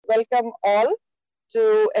welcome all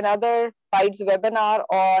to another PIDE's webinar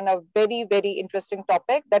on a very, very interesting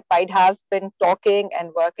topic that PIDE has been talking and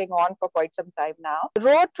working on for quite some time now.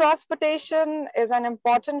 Road transportation is an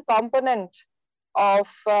important component of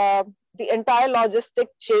the entire logistic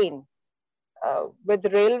chain, with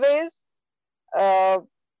railways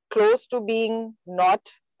close to being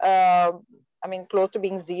close to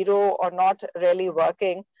being zero or not really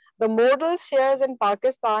working. The modal shares in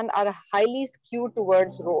Pakistan are highly skewed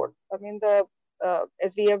towards road.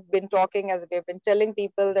 As we have been talking, as we have been telling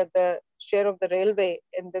people, that the share of the railway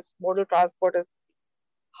in this modal transport is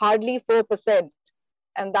hardly 4%.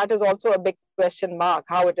 And that is also a big question mark,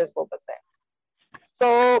 how it is 4%.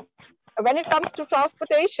 So when it comes to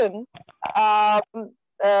transportation,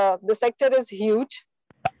 the sector is huge,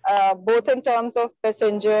 both in terms of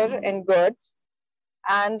passenger and goods.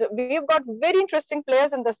 And we've got very interesting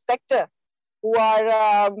players in the sector who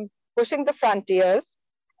are pushing the frontiers,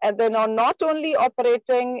 and they're not only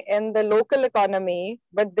operating in the local economy,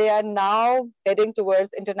 but they are now heading towards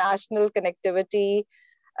international connectivity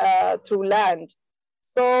through land.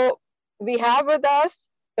 So we have with us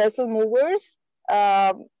Vessel Movers,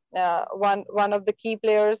 one of the key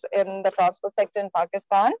players in the transport sector in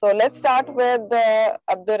Pakistan. So let's start with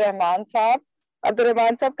Abdur Rahman Saab. Abdur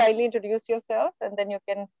Rahman Saab, kindly introduce yourself and then you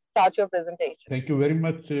can start your presentation. Thank you very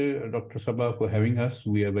much, Dr. Sabah, for having us.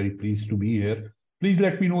 We are very pleased to be here. Please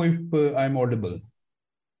let me know if I'm audible.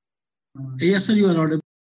 Yes, sir, you are audible.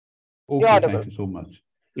 Okay, audible. Thank you so much.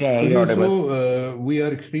 Yeah, you're audible. So we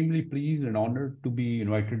are extremely pleased and honored to be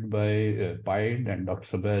invited by PIDE, and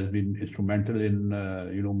Dr. Sabah has been instrumental in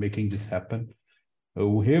making this happen.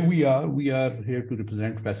 Here we are here to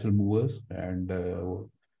represent Vessel Movers and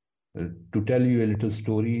to tell you a little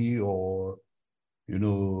story, or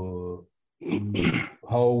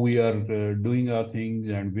how we are doing our things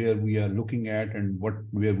and where we are looking at and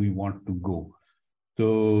where we want to go.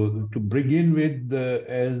 So to begin with,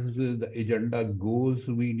 as the agenda goes,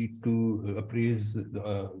 we need to appraise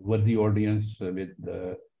the worthy audience with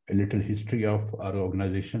a little history of our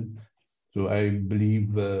organization. So I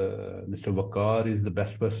believe Mr. Waqar is the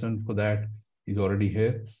best person for that. He's already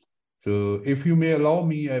here. So if you may allow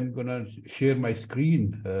me, I'm going to share my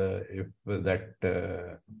screen if that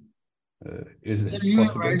is possible. You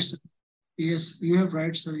have right, sir. Yes, you have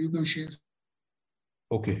right, sir. You can share.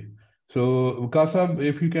 Okay. So Waqar Saab,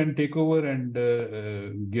 if you can take over and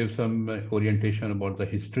give some orientation about the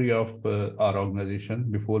history of our organization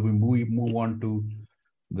before we move on to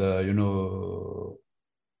the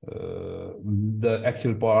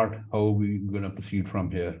actual part, how we're going to proceed from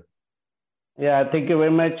here. Yeah, thank you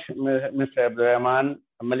very much, Mr. Abdur Rahman.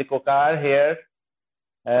 Malik Waqar here.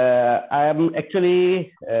 I am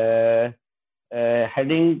actually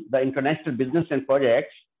heading the international business and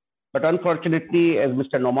projects, but unfortunately, as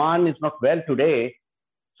Mr. Noman is not well today,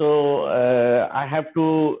 so I have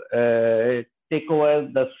to take over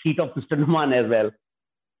the seat of Mr. Noman as well.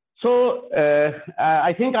 So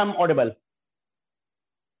I think I'm audible.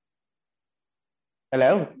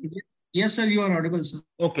 Hello? Yes, sir, you are audible, sir.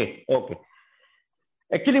 Okay.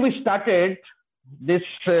 Actually, we started this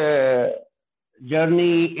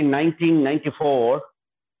journey in 1994.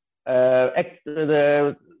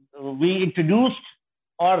 We introduced,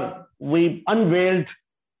 or we unveiled,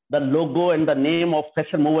 the logo and the name of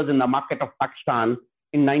Vessel Movers in the market of Pakistan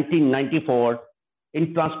in 1994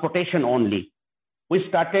 in transportation only. We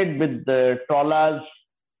started with the trawlers,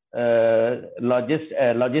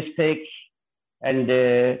 logistics, and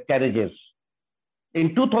carriages.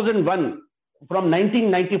 In 2001, from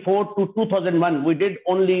 1994 to 2001, we did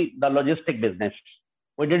only the logistic business.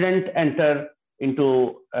 We didn't enter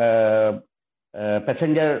into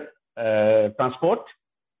passenger transport.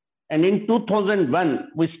 And in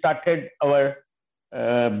 2001, we started our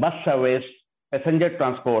bus service, passenger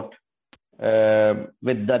transport,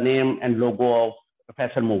 with the name and logo of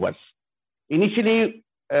Vessel Movers. Initially,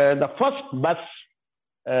 the first bus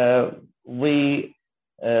we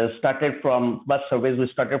started from bus service, we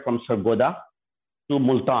started from Sargodha to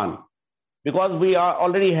Multan, because we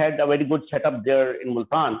already had a very good setup there in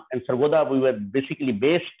Multan, and Sargodha we were basically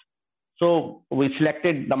based. So we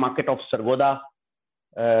selected the market of Sargodha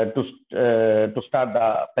to start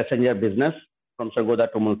the passenger business from Sargodha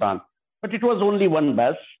to Multan. But it was only one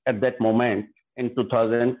bus at that moment in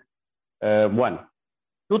 2001.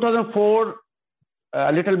 2004,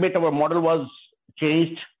 a little bit our model was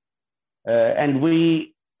changed, and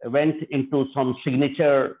we went into some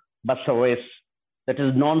signature bus service, that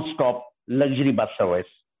is non-stop luxury bus service.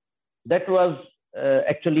 That was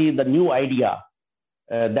actually the new idea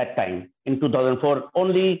that time. In 2004,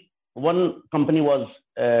 only one company was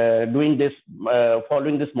doing this,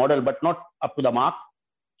 following this model, but not up to the mark.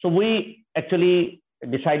 So we actually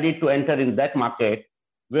decided to enter in that market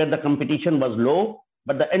where the competition was low,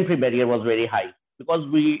 but the entry barrier was very high, because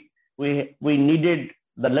we needed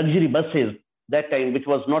the luxury buses that time, which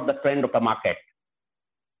was not the trend of the market.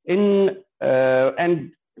 In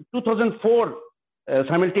and 2004,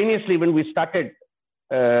 simultaneously when we started,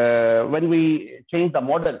 when we changed the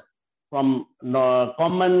model from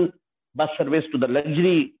common bus service to the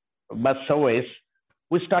luxury bus service,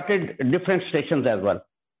 we started different stations as well.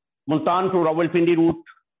 Multan to Rawalpindi route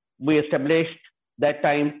we established that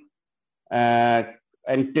time,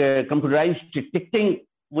 and computerized ticketing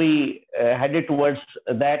we headed towards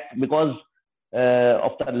that because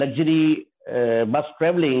of the luxury bus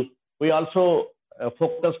traveling. We also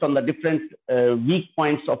focused on the different weak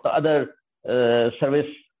points of the other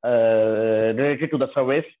service related to the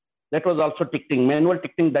service. That was also ticketing, manual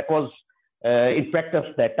ticketing that was in practice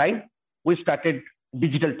that time. We started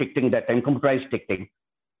digital ticketing that time, computerized ticketing.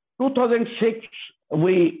 2006,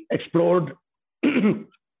 we explored,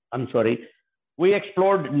 we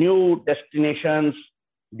explored new destinations,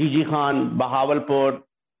 DG Khan, Bahawalpur,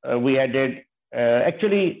 we added,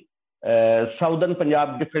 actually, Southern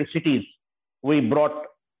Punjab, different cities, we brought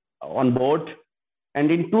on board.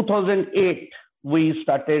 And in 2008, we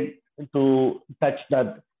started to touch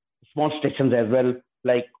the small stations as well,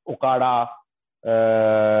 like Okada,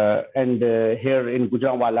 and here in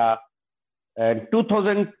Gujranwala. And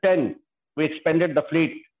 2010, we expanded the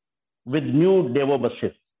fleet with new Devo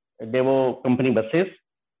buses, Devo company buses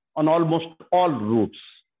on almost all routes.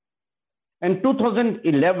 And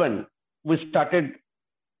 2011, we started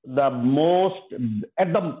the most,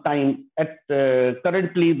 at the time,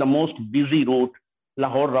 currently the most busy route,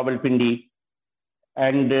 Lahore Rawalpindi,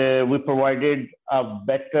 and we provided a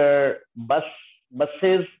better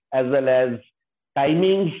buses as well as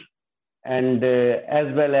timings, and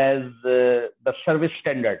as well as the service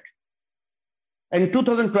standard. In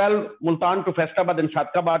 2012, Multan to Faistabad and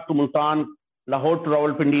Sadqabad to Multan, Lahore to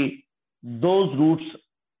Rawalpindi, those routes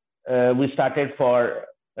we started for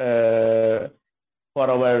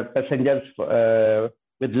our passengers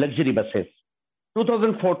with luxury buses.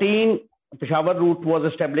 2014, Peshawar route was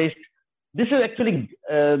established. This is actually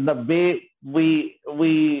the way we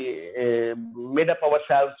made up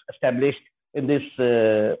ourselves, established in this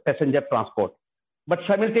passenger transport. But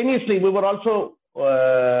simultaneously, we were also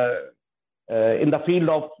in the field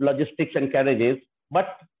of logistics and carriages.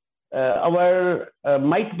 But our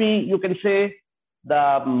might be, you can say,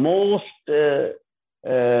 the most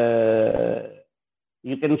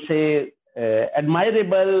you can say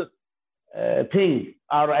admirable thing,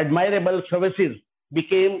 our admirable services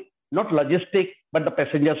became not logistic, but the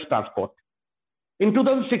passengers transport. In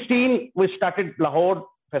 2016, we started Lahore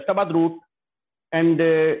Faistabad route, and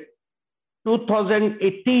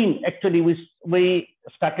 2018, actually, we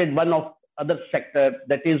started one of other sector,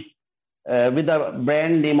 that is with a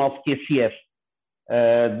brand name of KCS.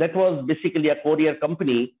 That was basically a courier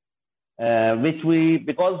company, which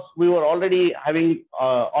because we were already having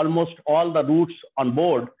almost all the routes on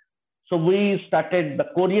board, so we started the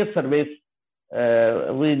courier service.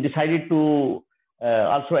 We decided to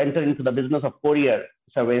also enter into the business of courier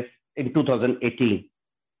service in 2018.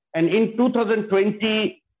 And in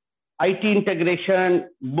 2020, IT integration,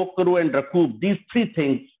 Bookru and Rakoob, these three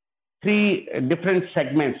things, three different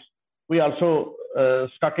segments, we also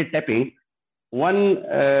started tapping. One,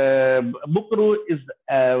 Bookru is,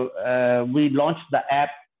 we launched the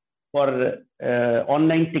app for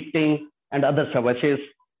online ticketing and other services.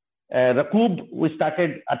 Rakoob, we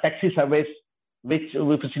started a taxi service, which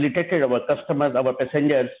we facilitated our customers, our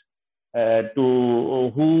passengers,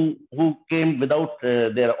 who came without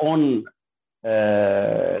their own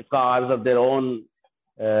cars or their own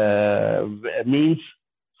means,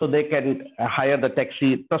 so they can hire the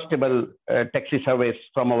taxi, trustable taxi service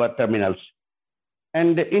from our terminals.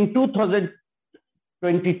 And in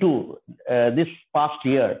 2022, this past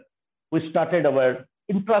year, we started our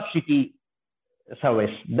intra-city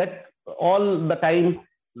service. That all the time,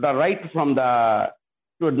 right from the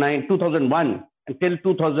 2001 until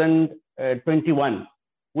 2021,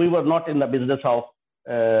 we were not in the business of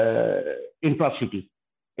intra-city.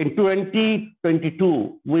 In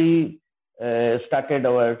 2022, we started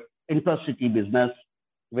our intra-city business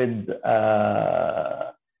with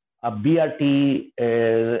a BRT,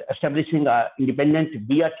 establishing an independent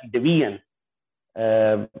BRT division,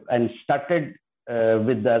 and started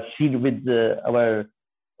with our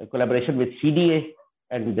collaboration with CDA,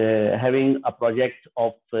 and having a project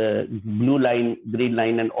of Blue Line, Green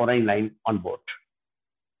Line, and Orange Line on board.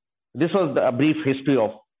 This was a brief history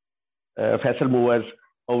of Faisal Movers.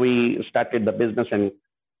 how we started the business and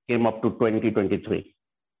came up to 2023.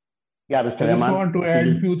 Yeah, Mr. I just Rahman. want to add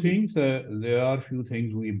a few things. There are a few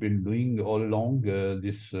things we've been doing all along.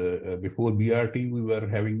 Before BRT, we were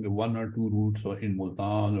having 1 or 2 routes in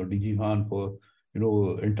Multan or Dijihan for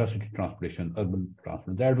intercity transportation, urban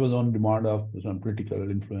transport. That was on demand of some political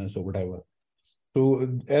influence or whatever. So,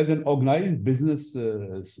 as an organized business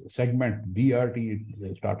segment,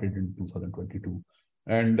 BRT started in 2022.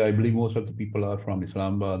 And I believe most of the people are from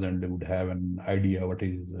Islamabad and they would have an idea what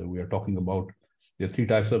is we are talking about. There are 3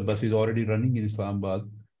 types of buses already running in Islamabad.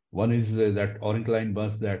 One is that Orange Line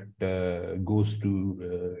bus that goes to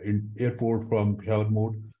airport from Peshawar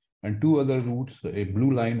Mode, and 2 other routes, a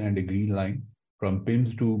blue line and a green line from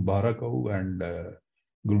PIMS to Barakau and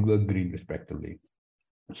Gulbarga Green respectively.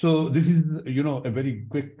 So this is, a very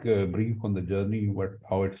quick brief on the journey,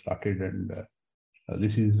 how it started, and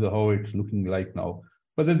this is how it's looking like now.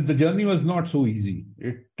 But the journey was not so easy.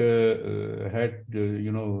 It had,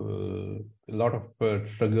 a lot of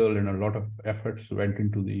struggle and a lot of efforts went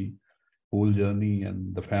into the whole journey.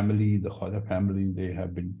 And the family, the Khwaja family, they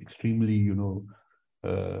have been extremely,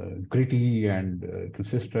 gritty and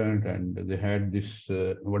consistent. And they had this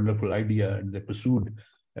wonderful idea and they pursued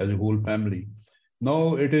as a whole family.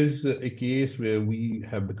 Now it is a case where we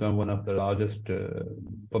have become one of the largest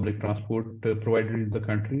public transport providers in the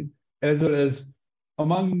country, as well as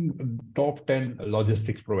among top 10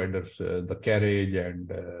 logistics providers, the carriage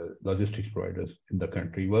and logistics providers in the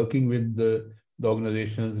country, working with the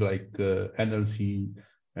organizations like NLC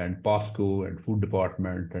and POSCO and Food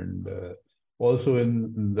Department, and also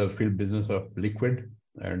in the field business of liquid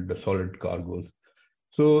and solid cargoes.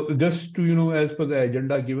 So just to, as per the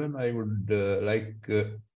agenda given, I would like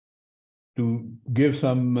to give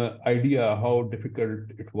some idea how difficult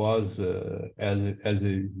it was as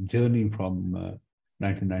a journey from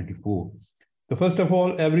 1994. So first of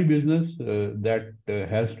all, every business that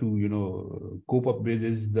has to, cope up with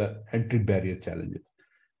is the entry barrier challenges.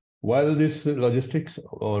 While this logistics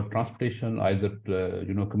or transportation, either,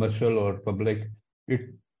 commercial or public, it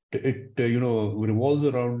revolves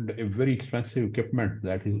around a very expensive equipment,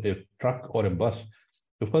 that is a truck or a bus.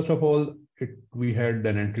 So first of all, we had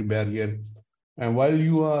an entry barrier. And while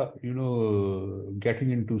you are, getting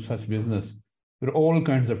into such business, there are all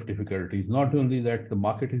kinds of difficulties. Not only that, the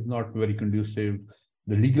market is not very conducive,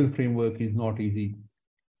 the legal framework is not easy.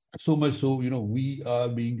 So much so, we are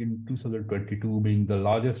being in 2022, being the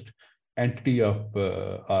largest entity of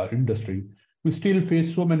our industry, we still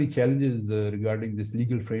face so many challenges regarding this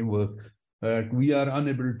legal framework that we are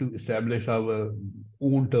unable to establish our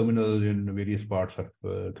own terminals in various parts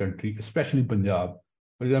of country, especially Punjab.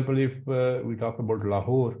 For example, if we talk about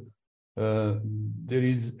Lahore, there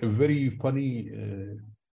is a very funny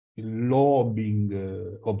law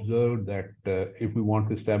being observed that if we want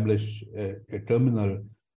to establish a terminal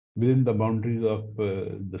within the boundaries of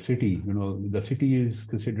the city, the city is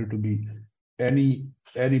considered to be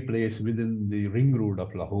any place within the ring road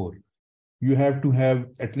of Lahore. You have to have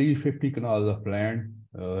at least 50 canals of land,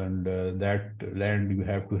 and that land you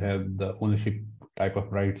have to have the ownership type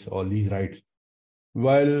of rights or lease rights.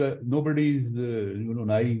 While nobody is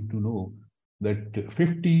naive to know that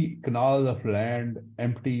 50 canals of land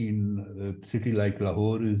empty in a city like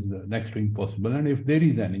Lahore is next to impossible. And if there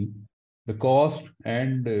is any, the cost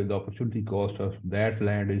and the opportunity cost of that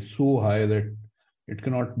land is so high that it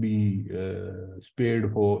cannot be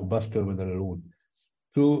spared for bus terminal alone.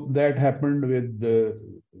 So that happened with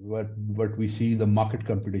what we see, the market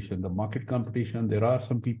competition. The market competition, there are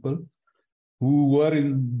some people who were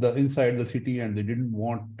inside the city and they didn't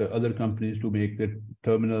want other companies to make their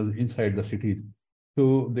terminals inside the cities.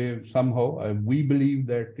 So they somehow, we believe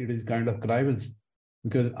that it is kind of connivance,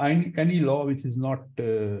 because any law which is not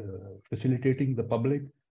facilitating the public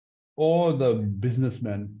or the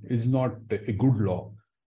businessman is not a good law.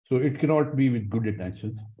 So it cannot be with good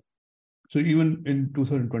intentions. So even in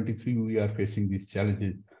 2023, we are facing these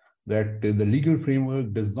challenges that the legal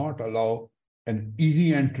framework does not allow an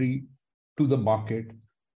easy entry to the market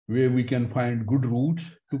where we can find good routes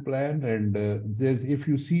to plan. And if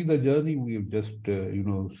you see the journey we have just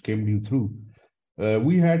skimmed you through,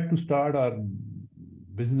 we had to start our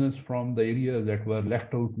business from the areas that were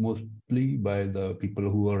left out mostly by the people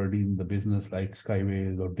who are already in the business, like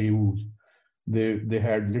Skyways or Daewoo's. They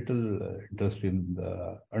had little interest in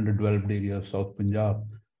the underdeveloped area of South Punjab.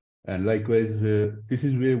 And likewise, this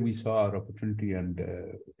is where we saw our opportunity and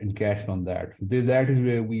encashed on that. That is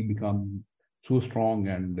where we become so strong,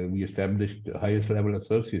 and we established the highest level of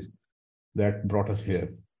services that brought us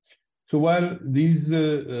here. So while these,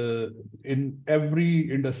 in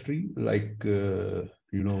every industry, like,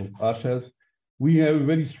 ourselves, we have a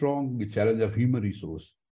very strong challenge of human resource.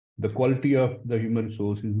 The quality of the human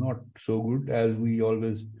resource is not so good as we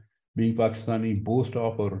always, being Pakistani, boast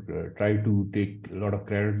of or try to take a lot of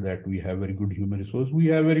credit that we have very good human resource. We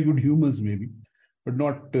have very good humans maybe, but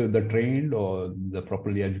not the trained or the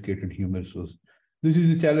properly educated human resource. This is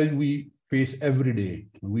a challenge we face every day.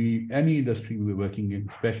 Any industry we're working in,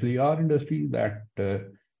 especially our industry, that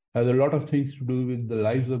has a lot of things to do with the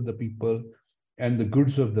lives of the people and the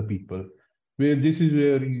goods of the people, where this is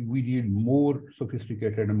where we need more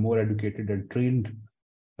sophisticated and more educated and trained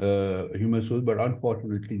human resource. But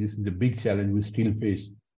unfortunately, this is a big challenge we still face.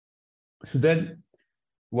 So then,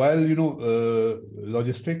 while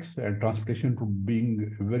logistics and transportation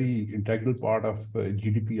being a very integral part of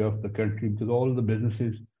GDP of the country, because all the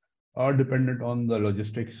businesses are dependent on the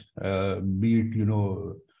logistics, be it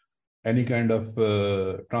any kind of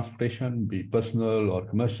transportation, be it personal or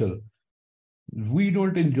commercial, we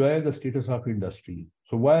don't enjoy the status of industry.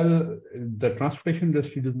 So while the transportation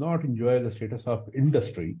industry does not enjoy the status of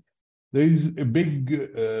industry, there is a big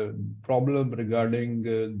problem regarding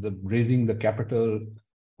the raising the capital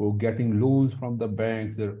or getting loans from the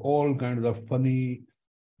banks. There are all kinds of funny,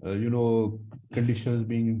 conditions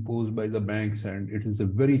being imposed by the banks, and it is a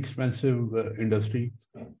very expensive industry.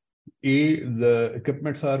 A, the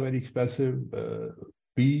equipments are very expensive.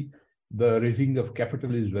 B, the raising of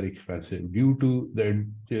capital is very expensive due to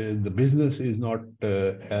the business is not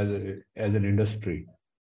as an industry.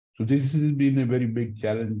 So this has been a very big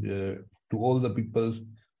challenge to all the peoples.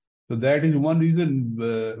 So that is one reason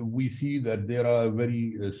we see that there are a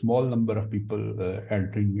very small number of people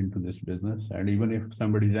entering into this business. And even if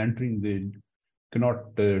somebody is entering, they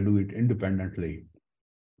cannot do it independently.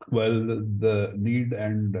 Well, the need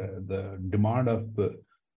and the demand of the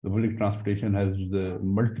public transportation has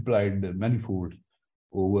multiplied manifold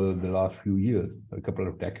over the last few years, a couple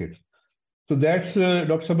of decades. So that's,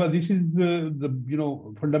 Dr. Sabha, this is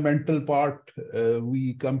the fundamental part.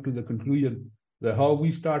 We come to the conclusion that how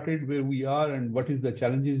we started, where we are, and what is the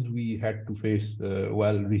challenges we had to face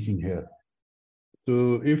while reaching here.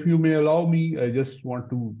 So if you may allow me, I just want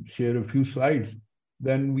to share a few slides.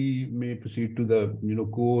 Then we may proceed to the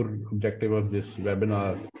core objective of this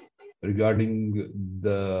webinar regarding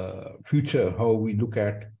the future, how we look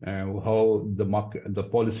at how the market, the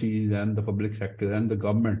policies and the public sector and the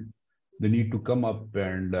government, they need to come up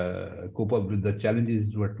and cope up with the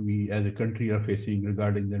challenges what we as a country are facing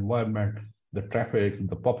regarding the environment, the traffic,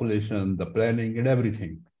 the population, the planning and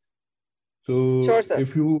everything. So sure, sir.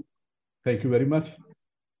 Thank you very much.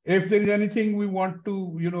 If there is anything we want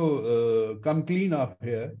to, come clean up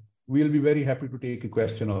here, we'll be very happy to take a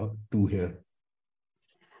question or two here.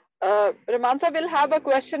 Ramanta will have a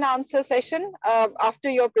question answer session after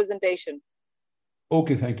your presentation.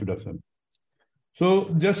 Okay, thank you, Dr.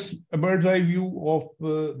 So just a bird's eye view of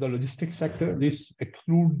the logistics sector. This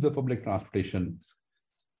excludes the public transportation.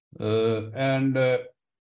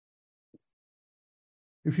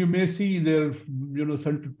 If you may see there,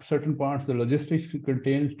 certain parts, the logistics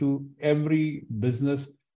contains to every business,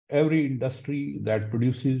 every industry that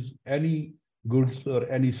produces any goods or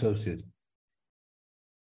any services.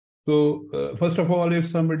 So first of all, if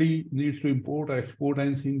somebody needs to import or export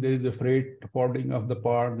anything, there is a freight forwarding of the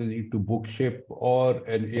part. They need to book ship or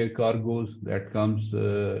an air cargoes that comes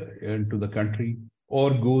into the country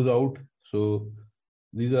or goes out. So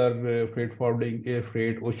these are freight forwarding, air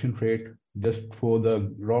freight, ocean freight, just for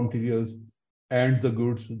the raw materials and the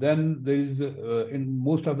goods. Then there is, in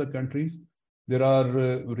most of the countries, there are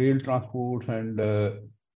rail transports and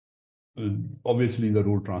obviously the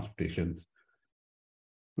road transportations.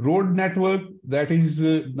 Road network, that is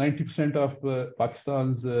 90% of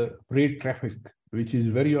Pakistan's freight traffic, which is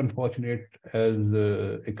very unfortunate as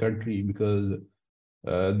a country, because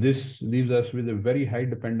this leaves us with a very high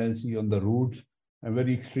dependency on the roads, a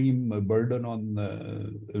very extreme burden on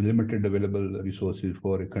limited available resources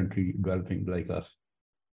for a country developing like us.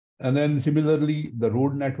 And then similarly, the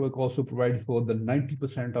road network also provides for the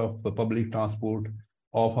 90% of the public transport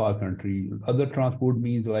of our country. Other transport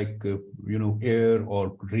means like, air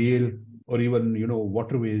or rail or even,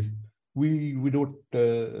 waterways. We don't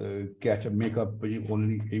make up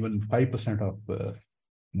only even 5% of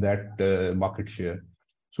that market share.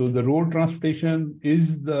 So the road transportation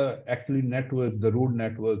is the road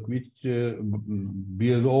network, which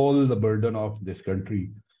bears all the burden of this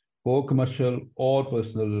country for commercial or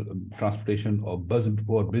personal transportation or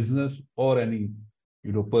for business or any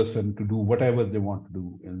person to do whatever they want to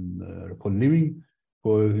do for living,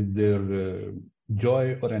 for their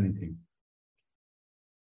joy or anything.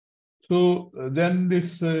 So then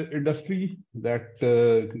this industry that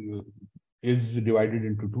is divided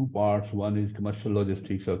into two parts. One is commercial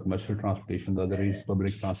logistics or commercial transportation. The other is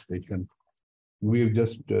public transportation. We've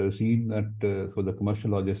just seen that for the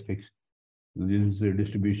commercial logistics, this is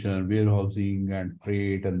distribution, warehousing, and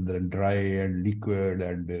freight, and then dry and liquid,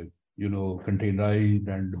 and containerized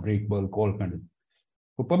and break bulk, all kinds.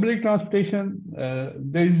 For public transportation,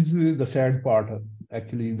 there is the sad part,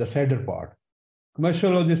 actually the sadder part.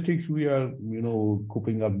 Commercial logistics, we are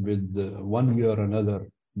coping up with one way or another.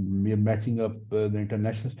 We are matching up the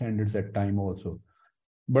international standards at time also.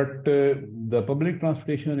 But the public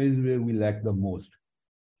transportation is where we lack the most,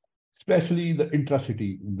 especially the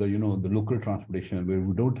intracity, the local transportation, where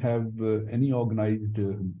we don't have any organized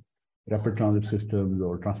rapid transit systems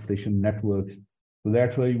or transportation networks. So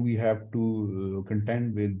that's why we have to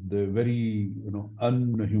contend with the very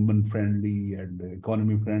unhuman friendly and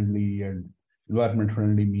economy friendly and environment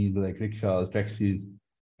friendly means like rickshaws, taxis,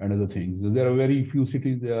 and other things. So there are very few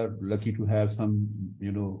cities that are lucky to have some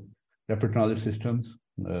rapid transit systems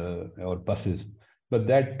or buses, but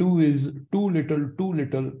that too is too little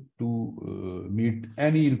to meet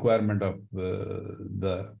any requirement of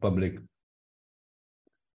the public.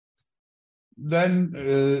 Then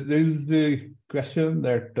there is the question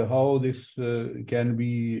that how this can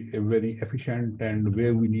be very efficient and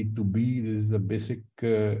where we need to be. This is the basic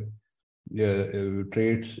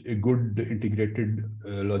traits a good integrated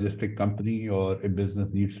logistic company or a business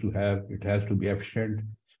needs to have. It has to be efficient,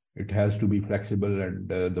 it has to be flexible, and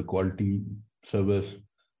the quality service.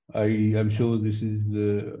 I am sure this is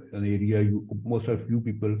an area most of you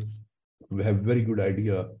people have very good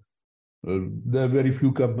idea. There are very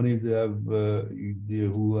few companies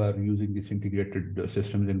who are using these integrated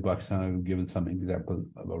systems in Pakistan. I've given some example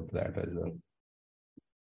about that as well.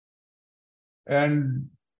 And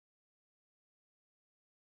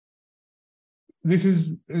this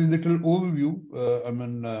is a little overview.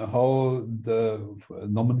 How the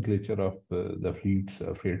nomenclature of the fleets,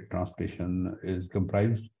 freight transportation is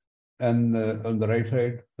comprised. And on the right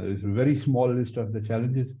side, there is a very small list of the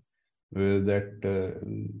challenges that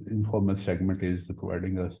informal segment is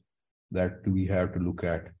providing us that we have to look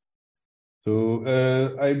at. So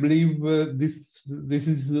I believe this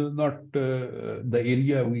is not the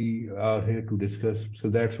area we are here to discuss. So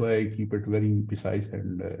that's why I keep it very precise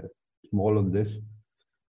and small on this.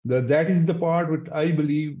 That is the part which I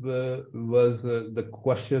believe was the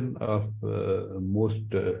question of most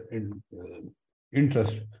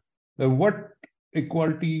interest. What a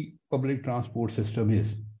quality public transport system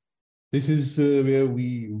is. This is where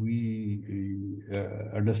we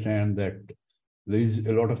understand that there is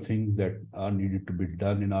a lot of things that are needed to be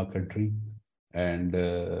done in our country. And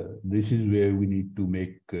this is where we need to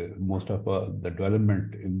make most of the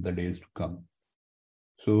development in the days to come.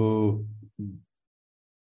 So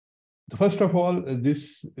first of all,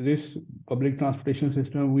 this public transportation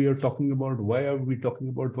system we are talking about, why are we talking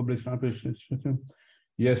about public transportation system?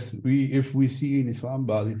 Yes, if we see in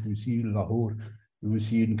Islamabad, if we see in Lahore, if we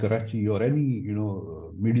see in Karachi or any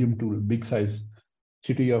medium to big size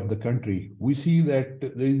city of the country, we see that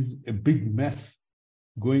there is a big mess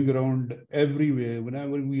going around everywhere.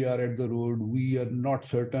 Whenever we are at the road, we are not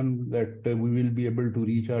certain that we will be able to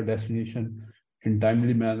reach our destination in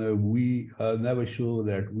timely manner. We are never sure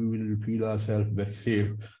that we will feel ourselves very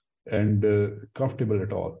safe and comfortable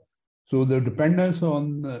at all. So the dependence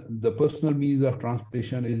on the personal means of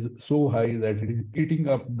transportation is so high that it is eating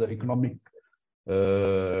up the economic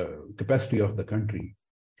capacity of the country.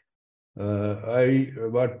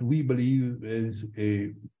 What we believe is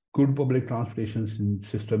a good public transportation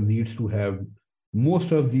system needs to have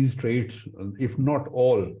most of these traits, if not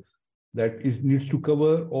all, that needs to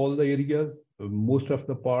cover all the areas, most of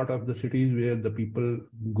the part of the cities where the people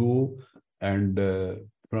go and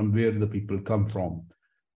from where the people come from,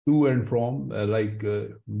 to and from.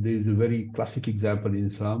 There's a very classic example in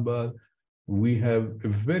Islamabad. We have a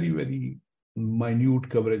very, very minute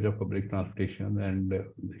coverage of public transportation, and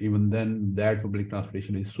even then that public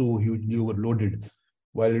transportation is so hugely overloaded.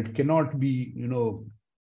 While it cannot be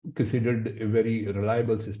considered a very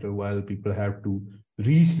reliable system, while people have to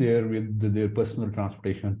reach there with their personal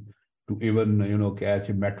transportation to even catch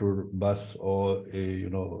a metro bus or a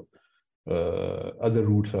other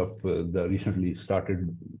routes of the recently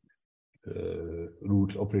started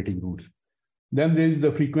operating routes. Then there is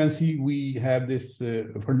the frequency. We have this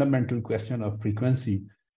fundamental question of frequency,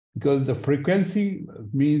 because the frequency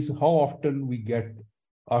means how often we get,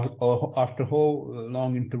 or after how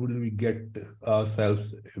long interval we get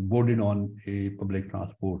ourselves boarded on a public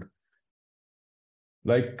transport.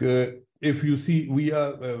 Like if you see,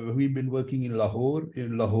 we've been working in Lahore.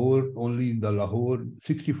 In Lahore, only the Lahore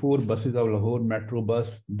 64 buses of Lahore Metro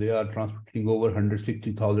bus, they are transporting over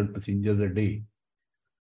 160,000 passengers a day.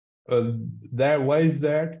 Why is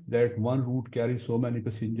that? That one route carries so many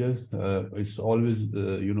passengers. It's always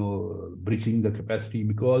breaching the capacity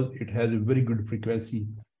because it has a very good frequency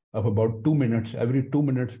of about 2 minutes. Every 2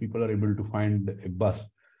 minutes, people are able to find a bus.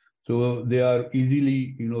 So they are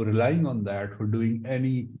easily, relying on that for doing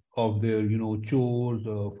any of their, chores,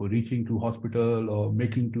 or for reaching to hospital, or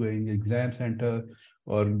making to an exam center,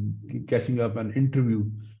 or catching up an interview.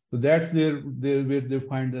 So that's where they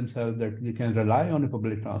find themselves that they can rely on a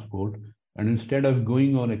public transport, and instead of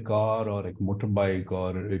going on a car or a motorbike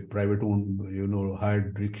or a private owned,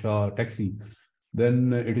 hired rickshaw or taxi,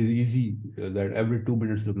 then it is easy that every 2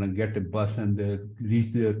 minutes they're going to get a bus and they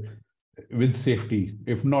reach there with safety,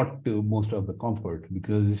 if not most of the comfort,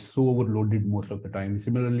 because it's so overloaded most of the time.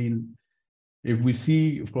 Similarly, if we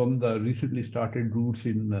see from the recently started routes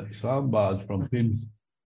in Islamabad from PIMS,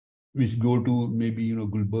 which go to maybe,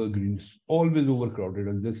 Gulberg, it's always overcrowded,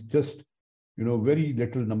 and there's just, very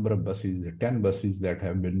little number of buses, 10 buses that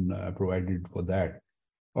have been provided for that.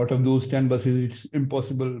 Out of those 10 buses, it's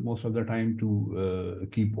impossible most of the time to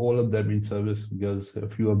keep all of them in service, because a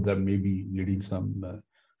few of them may be needing some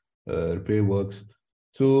repair works.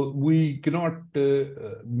 So we cannot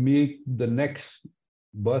make the next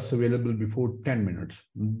bus available before 10 minutes.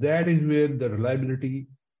 That is where the reliability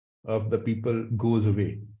of the people goes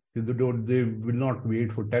away. They will not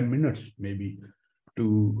wait for 10 minutes maybe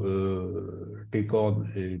to take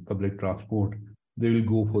on a public transport. They will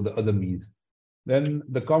go for the other means. Then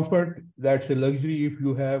the comfort, that's a luxury if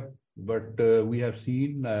you have, but we have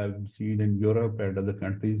seen in Europe and other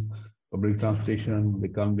countries, public transportation, they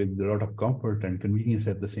come with a lot of comfort and convenience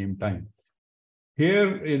at the same time.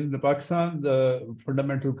 Here in Pakistan, the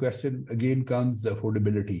fundamental question again comes the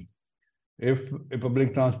affordability. If a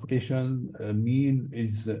public transportation mean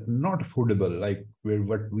is not affordable, like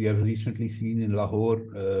what we have recently seen in Lahore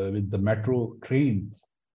with the metro train,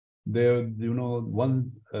 there,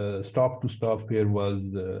 one stop to stop fare was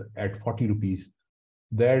at 40 rupees.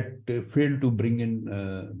 That failed to bring in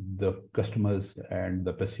the customers and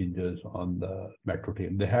the passengers on the metro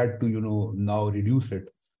train. They had to, now reduce it.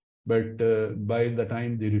 But by the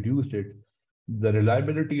time they reduced it, the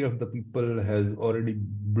reliability of the people has already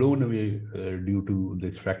blown away due to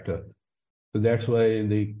this factor. So that's why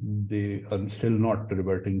they are still not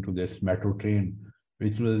reverting to this metro train,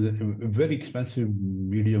 which was a very expensive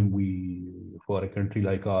medium for a country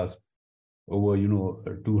like ours. Over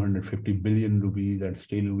 250 billion rupees, and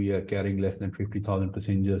still we are carrying less than 50,000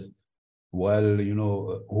 passengers, while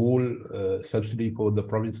whole subsidy for the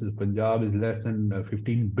province of Punjab is less than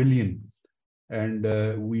 15 billion, and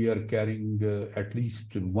we are carrying at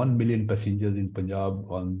least 1 million passengers in Punjab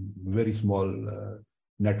on very small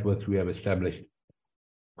networks we have established.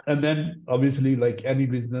 And then obviously, like any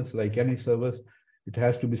business, like any service, it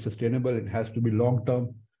has to be sustainable, it has to be long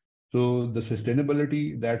term. So the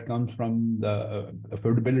sustainability that comes from the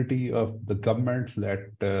affordability of the governments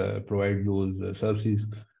that provide those services,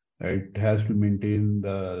 it has to maintain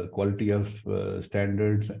the quality of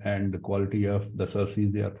standards and the quality of the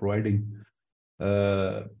services they are providing.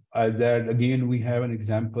 That again, we have an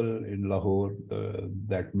example in Lahore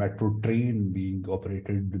that metro train being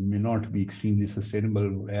operated may not be extremely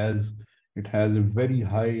sustainable, as it has a very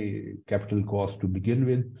high capital cost to begin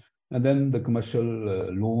with. And then the commercial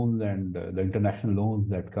loans and the international loans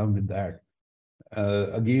that come with that.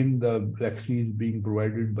 Again, the electricity is being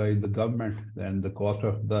provided by the government, and the cost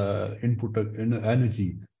of the input in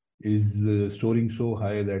energy is soaring so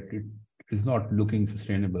high that it is not looking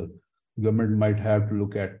sustainable. Government might have to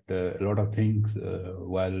look at a lot of things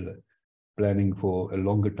while planning for a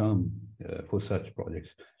longer term for such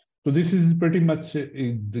projects. So this is pretty much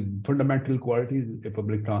the fundamental qualities a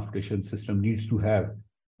public transportation system needs to have.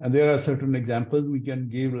 And there are certain examples we can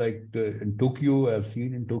give, like in Tokyo. I've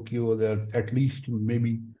seen in Tokyo there are at least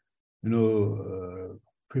maybe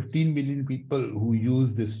 15 million people who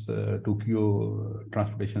use this Tokyo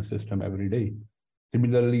transportation system every day.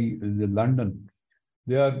 Similarly, in London,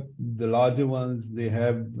 they are the larger ones. They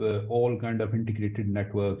have all kind of integrated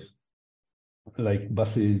networks like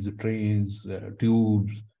buses, trains,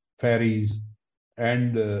 tubes, ferries,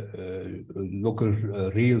 and local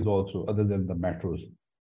rails also, other than the metros.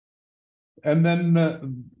 And then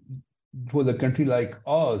for the country like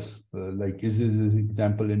ours, like is this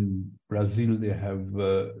example in Brazil, they have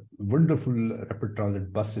a wonderful rapid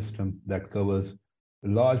transit bus system that covers a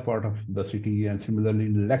large part of the city. And similarly,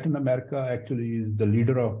 in Latin America actually is the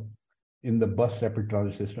leader of in the bus rapid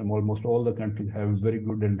transit system. Almost all the countries have very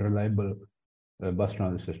good and reliable bus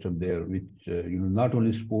transit system there, which not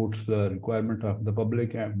only supports the requirement of the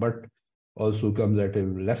public, but also comes at a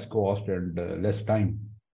less cost and less time.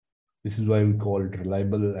 This is why we call it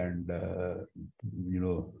reliable and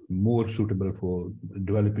more suitable for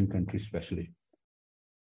developing countries, especially.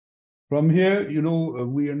 From here,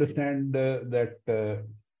 we understand that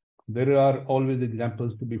there are always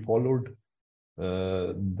examples to be followed.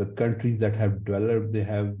 The countries that have developed, they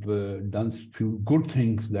have done few good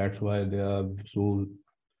things. That's why they are so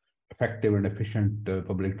effective and efficient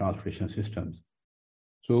public transportation systems.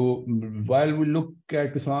 So while we look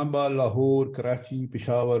at Islamabad, Lahore, Karachi,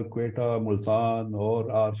 Peshawar, Quetta, Multan,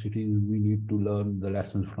 or our cities, we need to learn the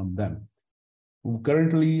lessons from them.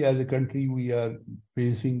 Currently, as a country, we are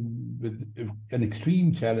facing with an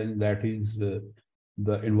extreme challenge, that is the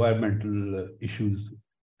environmental issues.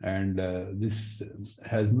 And this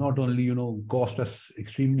has not only, cost us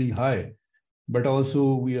extremely high, but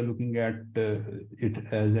also we are looking at it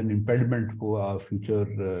as an impediment for our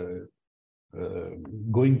future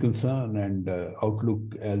going concern and outlook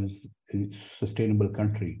as a sustainable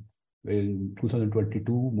country. In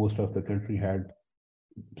 2022, most of the country had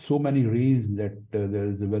so many rains that there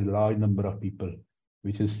is a very large number of people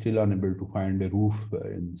which is still unable to find a roof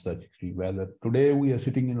in such extreme weather. Today we are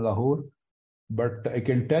sitting in Lahore, but I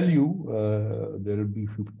can tell you there will be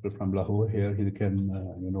few people from Lahore here. He can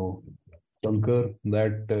concur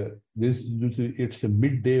that it's a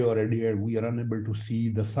midday already and we are unable to see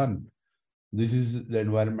the sun. This is the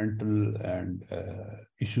environmental and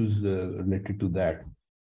issues related to that.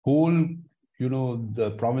 Whole,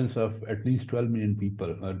 the province of at least 12 million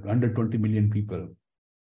people, 120 million people,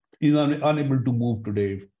 is unable to move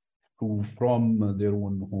today from their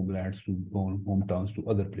own homelands to hometowns to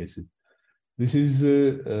other places. This is,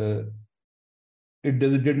 it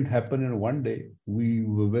didn't happen in one day. We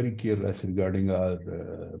were very careless regarding our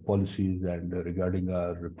policies and regarding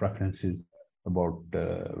our preferences about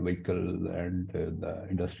vehicle and the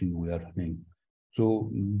industry we are running.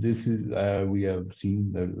 So this is, we have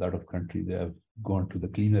seen that a lot of countries, they have gone to the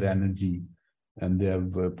cleaner energy and they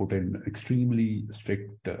have put in extremely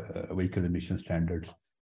strict vehicle emission standards.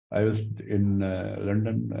 I was in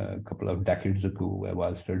London a couple of decades ago. I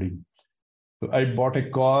was studying. So I bought a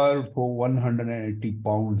car for 180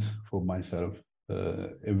 pounds for myself,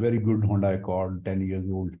 a very good Honda Accord, 10 years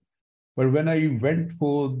old. But when I went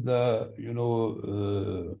for the,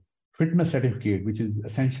 fitness certificate, which is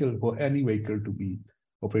essential for any vehicle to be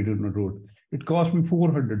operated on the road, it cost me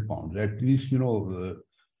 400 pounds, at least,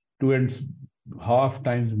 2.5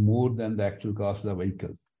 times more than the actual cost of the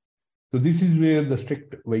vehicle. So this is where the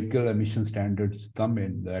strict vehicle emission standards come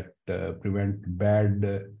in that prevent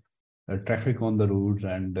bad traffic on the roads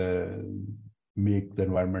and make the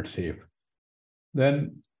environment safe.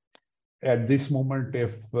 Then at this moment,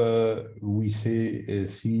 if we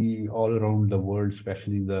see all around the world,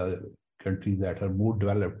 especially the countries that are more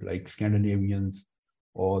developed, like Scandinavians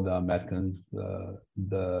or the Americans,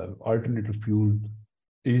 the alternative fuel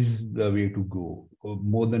is the way to go.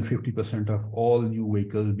 More than 50% of all new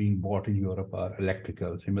vehicles being bought in Europe are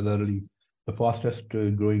electrical. Similarly, the fastest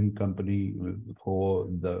growing company for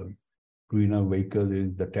the greener vehicles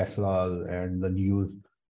is the Tesla and the NIOs,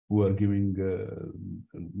 who are giving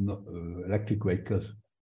electric vehicles.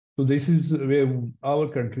 So this is where our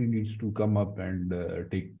country needs to come up and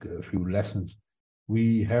take a few lessons.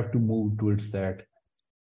 We have to move towards that.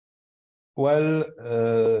 While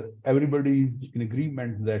everybody is in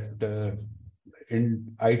agreement that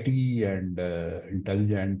in IT and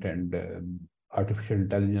intelligent and artificial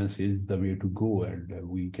intelligence is the way to go, and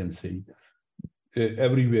we can say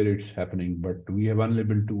everywhere it's happening, but we have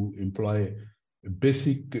unable to employ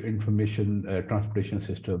basic information transportation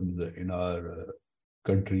systems in our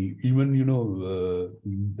country. Even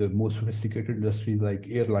the most sophisticated industries like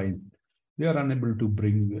airlines, they are unable to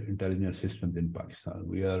bring intelligence systems in Pakistan.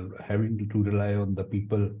 We are having to rely on the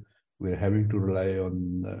people. We're having to rely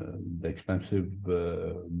on the expensive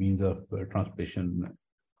means of transportation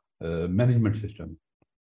management system.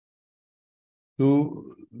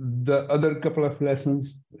 So the other couple of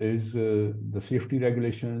lessons is the safety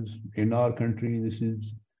regulations in our country. This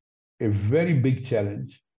is a very big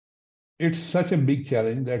challenge. It's such a big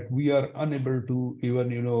challenge that we are unable to even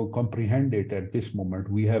comprehend it at this moment.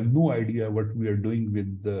 We have no idea what we are doing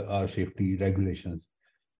with our safety regulations.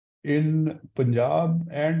 In Punjab,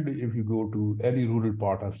 and if you go to any rural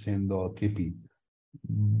part of Sindh or KP,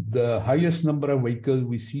 the highest number of vehicles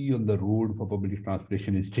we see on the road for public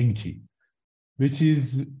transportation is Chingchi, which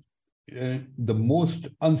is the most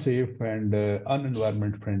unsafe and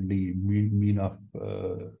un-environment friendly mean of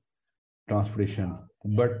transportation.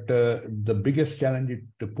 But the biggest challenge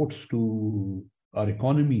it puts to our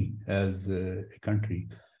economy as a country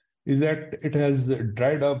is that it has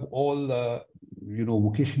dried up all the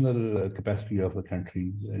vocational capacity of the country.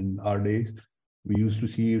 In our days, we used to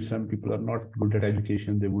see if some people are not good at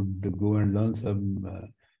education, they would go and learn some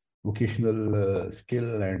vocational skill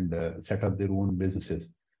and set up their own businesses.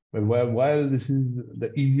 But while this is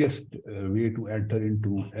the easiest way to enter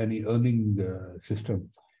into any earning system,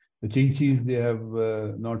 the changes they have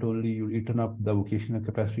not only eaten up the vocational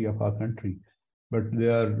capacity of our country, but they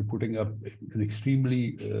are putting up an extremely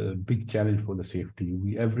big challenge for the safety.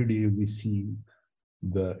 Every day we see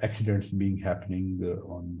the accidents being happening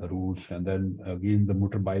on the roads, and then again the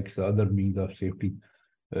motorbikes, the other means of safety.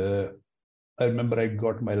 I remember I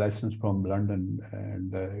got my license from London,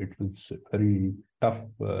 and it was a very tough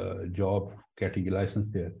job getting a license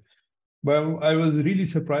there. But I was really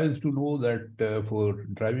surprised to know that for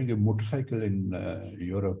driving a motorcycle in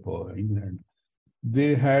Europe or England,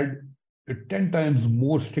 they had 10 times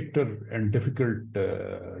more stricter and difficult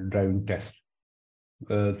driving tests,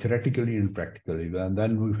 theoretically and practically. And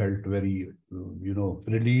then we felt very,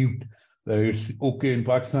 relieved that it's okay. In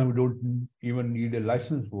Pakistan, we don't even need a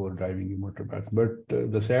license for driving a motorbike. But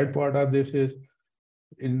the sad part of this is,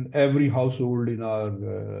 in every household in our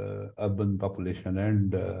urban population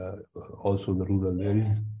and also the rural, there is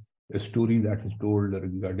a story that is told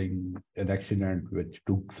regarding an accident which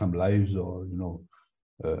took some lives or,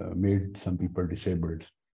 made some people disabled.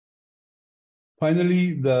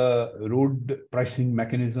 Finally, the road pricing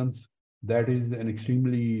mechanisms, that is an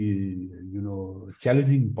extremely,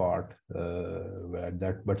 challenging part,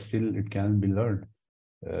 but still it can be learned.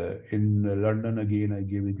 In London, again, I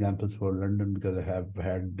give examples for London because I have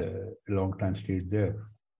had a long time stayed there.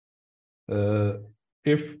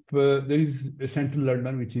 If there is a central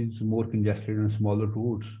London, which is more congested and smaller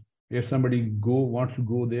roads, if somebody wants to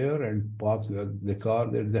go there and park the car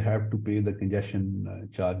there, they have to pay the congestion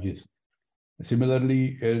charges.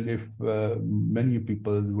 Similarly, if many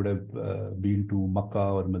people would have been to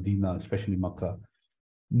Makkah or Medina, especially Makkah,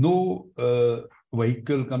 no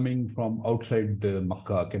vehicle coming from outside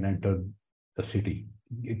Makkah can enter the city.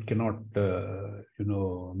 It cannot,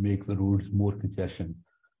 make the roads more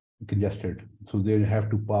congested. So they have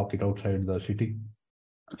to park it outside the city.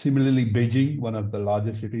 Similarly, Beijing, one of the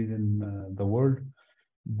largest cities in the world,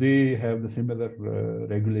 they have the similar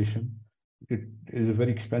regulation. It is a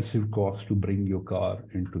very expensive cost to bring your car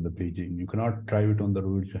into the Beijing. You cannot drive it on the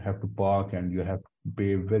roads. You have to park and you have to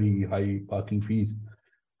pay very high parking fees.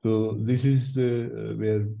 So this is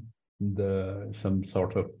where some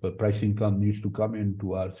sort of pricing needs to come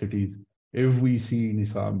into our cities. If we see in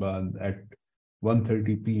Islamabad at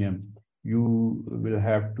 1:30 p.m., you will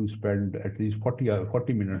have to spend at least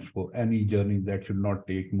 40 minutes for any journey that should not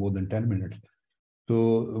take more than 10 minutes.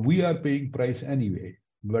 So we are paying price anyway.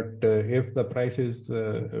 But if the price is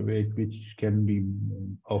which can be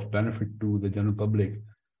of benefit to the general public,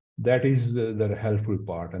 that is the helpful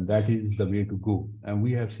part, and that is the way to go. And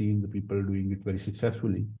we have seen the people doing it very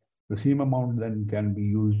successfully. The same amount then can be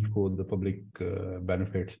used for the public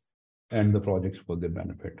benefits and the projects for their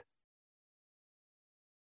benefit.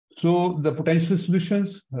 So the potential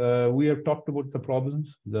solutions, we have talked about the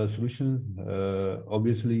problems, the solutions.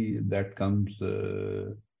 Obviously, that comes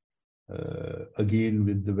again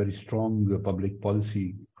with the very strong public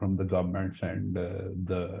policy from the governments and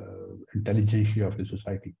the intelligentsia of the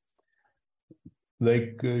society.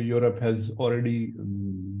 Like Europe has already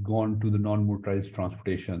gone to the non-motorized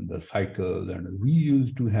transportation, the cycle, and we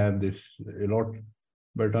used to have this a lot,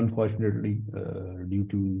 but unfortunately, due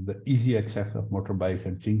to the easy access of motorbikes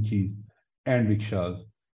and chinchis and rickshaws,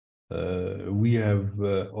 we have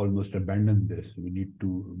almost abandoned this. We need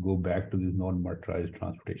to go back to these non-motorized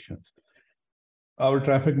transportations. Our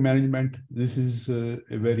traffic management, this is a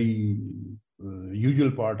very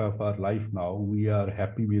usual part of our life now. We are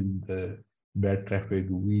happy with the bad traffic.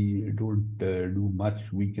 We don't do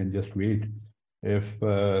much. We can just wait. If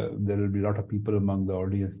there will be a lot of people among the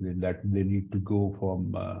audience that they need to go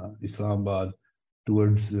from Islamabad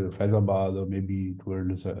towards Faizabad or maybe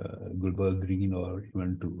towards Gulbarga Green or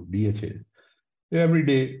even to DHA. Every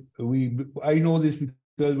day, I know this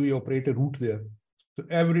because we operate a route there. So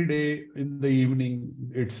every day in the evening,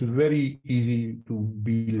 it's very easy to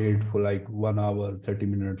be late for like 1 hour, 30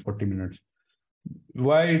 minutes, 40 minutes.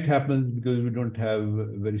 Why it happens? Because we don't have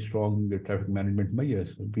very strong traffic management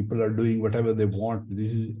measures. People are doing whatever they want.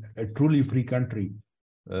 This is a truly free country,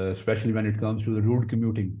 especially when it comes to the road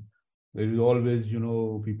commuting. There is always,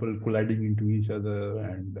 people colliding into each other,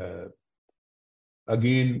 and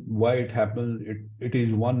Again, why it happens, it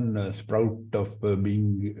is one sprout of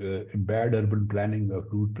being bad urban planning,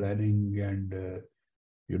 route planning, and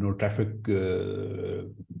traffic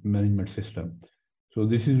management system. So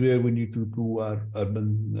this is where we need to improve our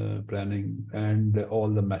urban planning and all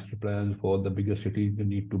the master plans for the bigger cities. They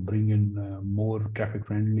need to bring in more traffic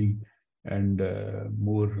friendly and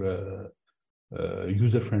more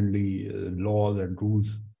user friendly laws and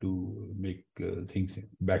rules to make things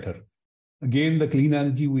better. Again, the clean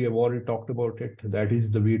energy, we have already talked about it. That is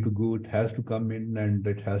the way to go. It has to come in, and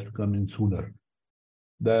it has to come in sooner.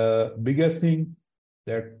 The biggest thing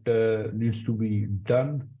that needs to be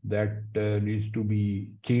done, that needs to be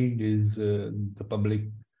changed, is the public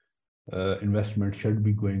investment should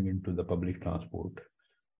be going into the public transport.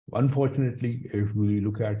 Unfortunately, if we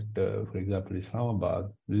look at, for example,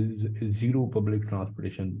 Islamabad, there is a zero public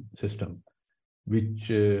transportation system, which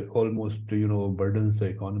almost burdens the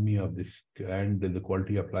economy of this, and the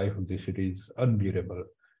quality of life of the city is unbearable.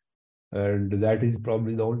 And that is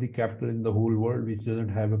probably the only capital in the whole world which doesn't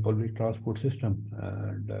have a public transport system.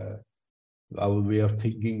 And our way of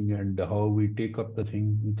thinking and how we take up the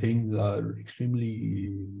things are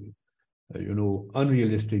extremely,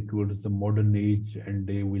 unrealistic towards the modern age and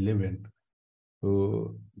day we live in.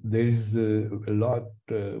 So there is a lot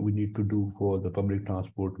we need to do for the public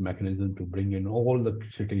transport mechanism to bring in all the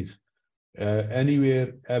cities.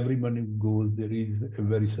 Anywhere, every money goes, there is a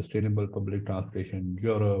very sustainable public transportation in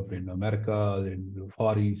Europe, in America, in the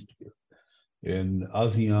Far East, in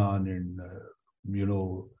ASEAN, in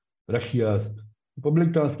Russia.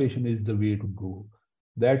 Public transportation is the way to go.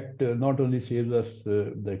 That not only saves us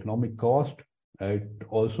the economic cost, it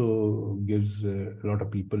also gives a lot of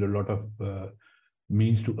people a lot of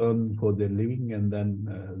means to earn for their living, and then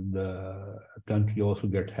the country also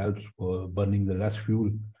gets helps for burning the less fuel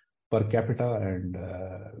per capita and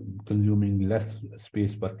consuming less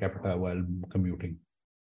space per capita while commuting.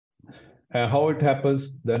 How it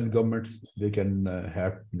happens, then governments, they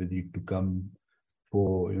need to come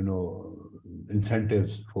for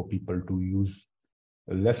incentives for people to use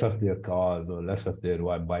less of their cars or less of their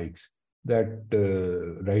bikes. That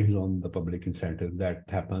rides on the public incentive. That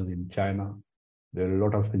happens in China. There are a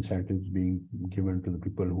lot of incentives being given to the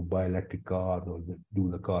people who buy electric cars or do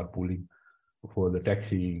the carpooling for the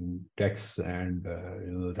tax and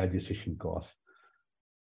registration costs.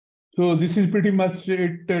 So this is pretty much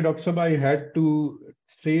it, Dr. Sabha. I had to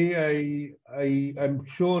say I'm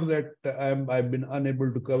sure that I've been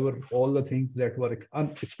unable to cover all the things that were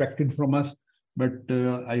unexpected from us, but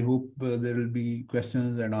I hope there will be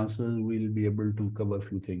questions and answers. We'll be able to cover a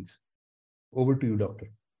few things. Over to you, Doctor.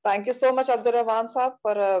 Thank you so much, Abdur Rahman Saab,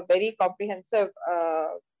 for a very comprehensive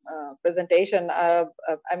presentation.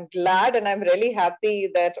 I'm glad and I'm really happy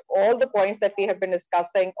that all the points that we have been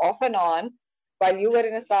discussing off and on while you were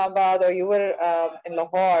in Islamabad or you were in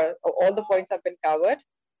Lahore, all the points have been covered.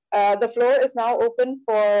 The floor is now open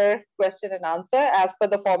for question and answer as per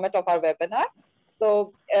the format of our webinar.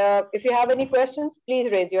 So if you have any questions, please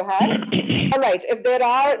raise your hands. All right, if there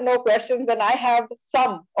are no questions, then I have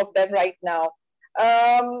some of them right now.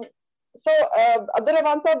 Abdur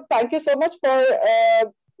Rahman Saab, thank you so much for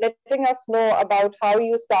letting us know about how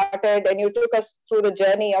you started, and you took us through the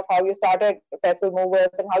journey of how you started Faisal Movers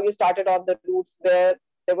and how you started on the routes where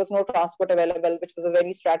there was no transport available, which was a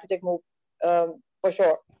very strategic move for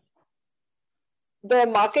sure. The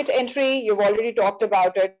market entry, you've already talked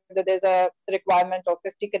about it, that there's a requirement of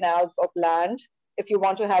 50 canals of land if you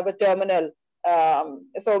want to have a terminal.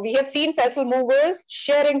 So we have seen Faisal Movers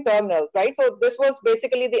sharing terminals, right? So this was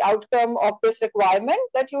basically the outcome of this requirement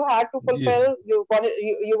that you had to fulfill. Yes.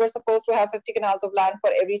 You were supposed to have 50 canals of land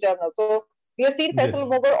for every terminal. So we have seen Faisal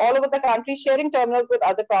Mover all over the country sharing terminals with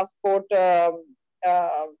other transport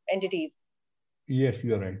entities. Yes,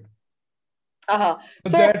 you are right. But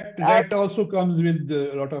so, that also comes with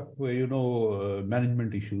a lot of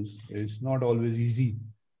management issues. It's not always easy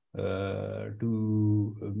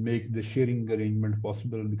to make the sharing arrangement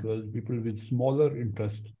possible, because people with smaller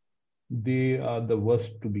interest, they are the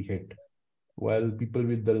worst to be hit, while people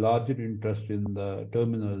with the larger interest in the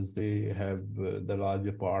terminals, they have the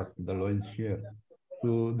larger part, the lion's share.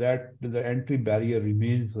 So that the entry barrier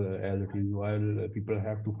remains as it is, while people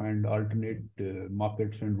have to find alternate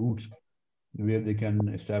markets and routes where they can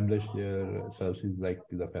establish their services like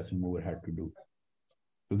the Faisal Mover had to do.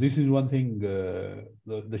 So this is one thing.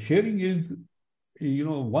 The sharing is,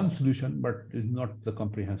 one solution, but is not the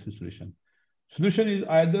comprehensive solution. Solution is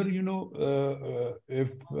either, if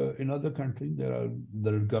in other countries there are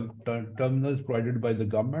terminals provided by the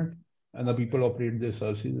government and the people operate their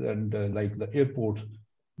services, and like the airports,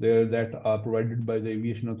 there that are provided by the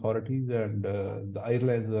aviation authorities, and the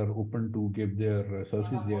airlines are open to give their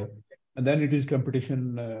services there. And then it is competition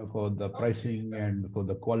for the pricing and for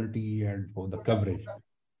the quality and for the coverage.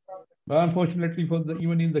 But unfortunately,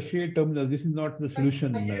 even in the shared terminal, this is not the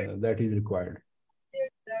solution that is required.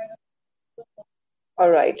 All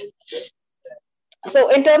right. So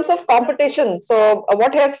in terms of competition, so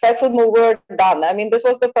what has Faisalmover done? I mean, this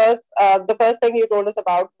was the first thing you told us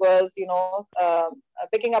about was,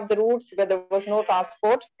 picking up the routes where there was no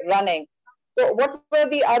transport running. So what were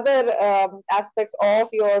the other aspects of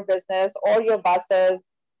your business or your buses,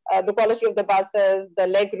 the quality of the buses, the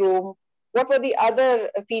leg room? What were the other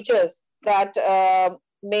features that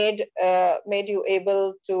made you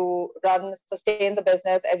able to sustain the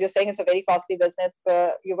business? As you're saying, it's a very costly business,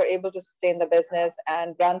 but you were able to sustain the business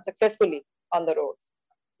and run successfully on the roads.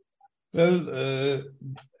 Well,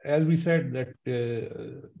 as we said that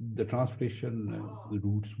the transportation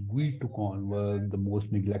routes we took on were the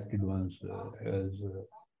most neglected ones, as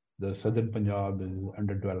the southern Punjab is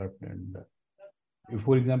underdeveloped. And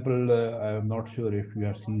for example, I am not sure if you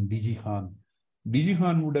have seen DG Khan. DG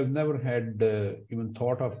Khan would have never had even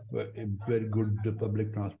thought of a very good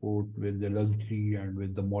public transport with the luxury and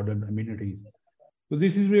with the modern amenities. So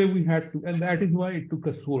this is where we had to, and that is why it took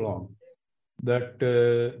us so long. That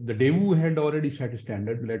the Daewoo had already set a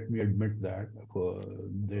standard, let me admit that.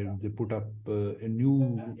 They put up a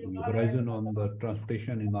new horizon on the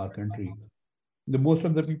transportation in our country. Most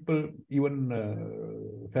of the people, even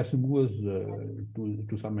Faisalmovers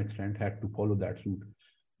to some extent, had to follow that suit.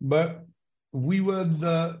 But we were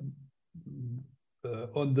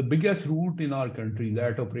on the biggest route in our country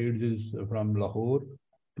that operates is from Lahore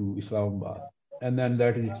to Islamabad, and then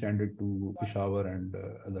that is extended to Peshawar and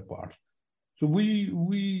other parts. So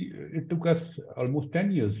it took us almost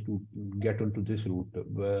 10 years to get onto this route.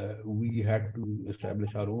 We had to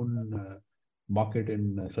establish our own market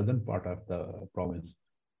in the southern part of the province.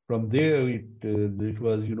 From there, it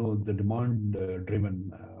was, the demand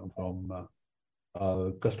driven from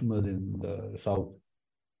customers in the south.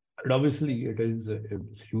 And obviously, it is a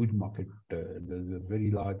huge market. There's a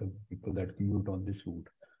very large of people that commute on this route.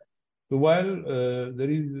 So while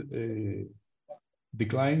there is a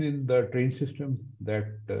decline in the train system, that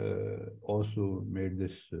also made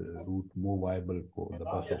this route more viable for the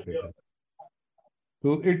bus operator.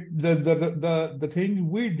 So the things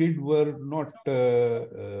we did were not,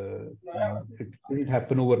 it didn't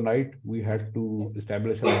happen overnight. We had to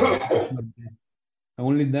establish our customer base.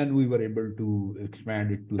 Only then we were able to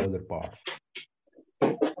expand it to other parts.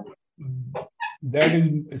 That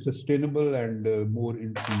is a sustainable and more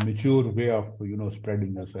mature way of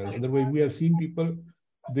spreading yourself. Otherwise, we have seen people,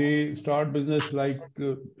 they start business like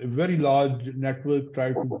a very large network,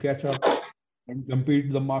 try to catch up and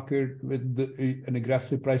compete the market with an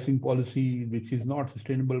aggressive pricing policy, which is not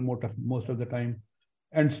sustainable most of the time.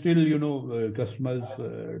 And still, customers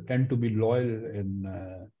tend to be loyal in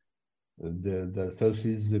the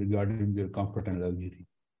services regarding their comfort and luxury.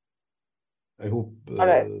 I hope. All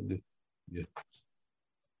right. Yes.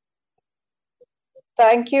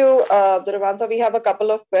 Thank you, Dhruvansa. We have a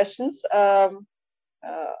couple of questions.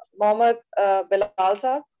 Mohammed Bilal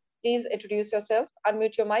Sahab, please introduce yourself.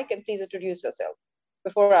 Unmute your mic and please introduce yourself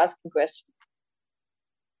before asking questions.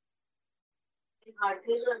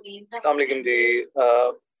 Assalamu alaikum ji.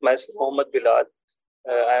 Myself Mohammed Bilal.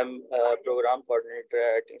 I am a program coordinator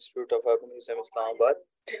at Institute of Urbanism, Islamabad.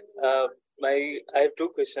 I have two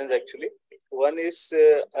questions actually. One is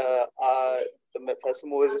the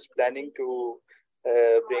Faisalmovers is planning to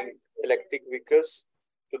bring electric vehicles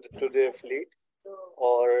to their fleet,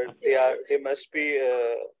 or they must be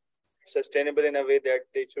sustainable in a way that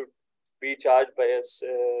they should be charged by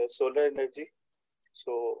solar energy.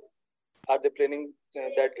 So are they planning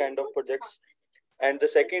that kind of projects? And the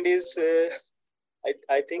second is,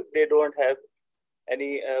 I think they don't have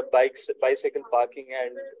any bicycle parking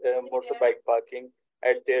and motorbike parking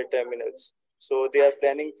at their terminals. So they are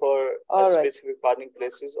planning for specific parking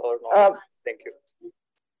places or not? Thank you.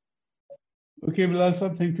 Okay, Bilal sir,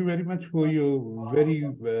 thank you very much for your very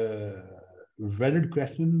valid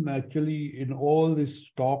question. Actually, in all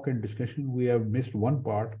this talk and discussion, we have missed one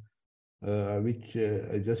part, which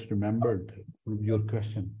I just remembered from your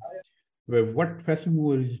question. What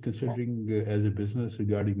Faisalmover is considering as a business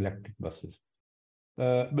regarding electric buses.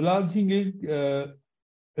 Bilal, the thing is,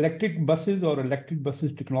 electric buses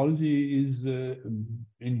technology is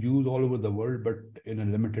in use all over the world, but in a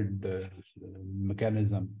limited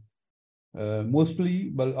mechanism. Mostly,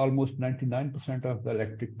 but almost 99% of the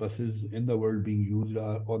electric buses in the world being used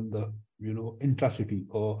are on the intracity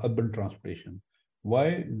or urban transportation.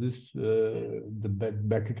 Why this the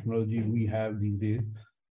battery technology we have these days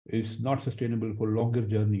is not sustainable for longer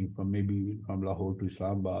journey from maybe from Lahore to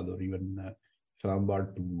Islamabad or even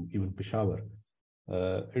Islamabad to even Peshawar.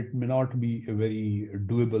 It may not be a very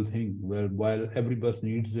doable thing. Where while every bus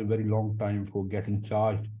needs a very long time for getting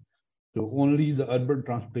charged, so only the urban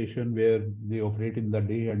transportation where they operate in the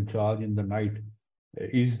day and charge in the night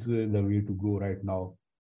is the way to go right now.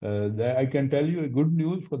 I can tell you a good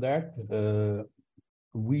news for that.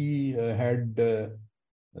 We had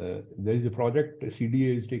there is a project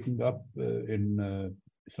CDA is taking up in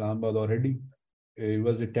Islamabad already. It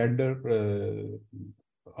was a tender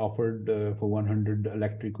offered for 100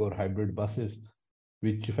 electric or hybrid buses,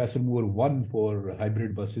 which Fastmover won for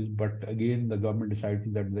hybrid buses, but again the government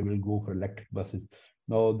decided that they will go for electric buses.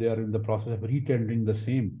 Now they are in the process of retendering the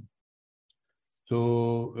same.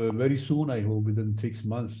 So very soon, I hope within 6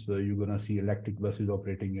 months, you're gonna see electric buses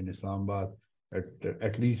operating in Islamabad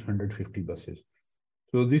at least 150 buses.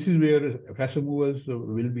 So this is where Fastmovers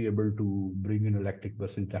will be able to bring in electric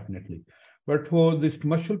buses definitely. But for this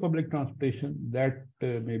commercial public transportation, that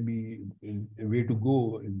may be a way to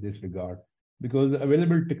go in this regard, because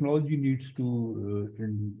available technology needs to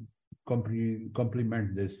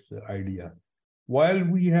complement this idea. While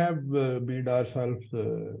we have made ourselves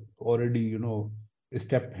already, you know, a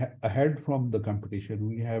step ahead from the competition,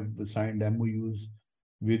 we have signed MOUs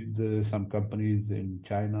with some companies in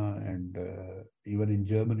China and even in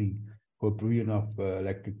Germany for provision of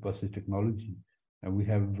electric buses technology. And we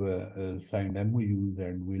have signed MOUs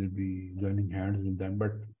and we'll be joining hands with them.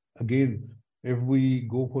 But again, if we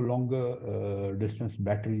go for longer distance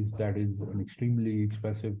batteries, that is an extremely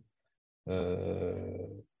expensive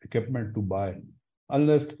equipment to buy.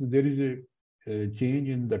 Unless there is a change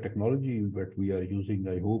in the technology that we are using,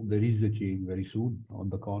 I hope there is a change very soon on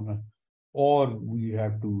the corner, or we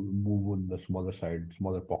have to move on the smaller side,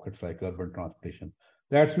 smaller pockets like urban transportation.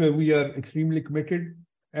 That's where we are extremely committed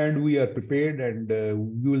and we are prepared, and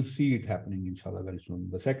you will see it happening, inshallah, very soon.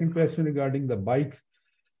 The second question regarding the bikes,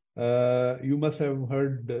 you must have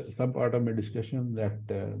heard some part of my discussion that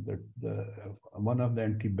one of the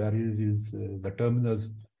entry barriers is the terminals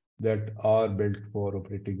that are built for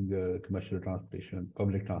operating commercial transportation,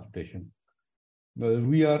 public transportation.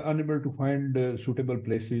 We are unable to find suitable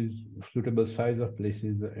places, suitable size of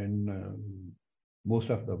places in most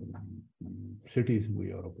of the cities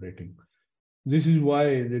we are operating. This is why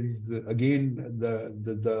there is again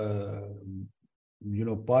the you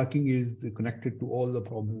know, parking is connected to all the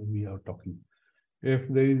problems we are talking. If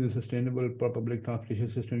there is a sustainable public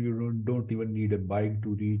transportation system, you don't even need a bike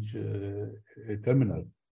to reach a terminal.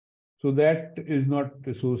 So that is not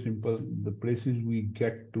so simple. The places we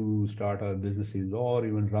get to start our businesses or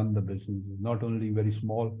even run the business, not only very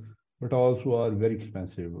small, but also are very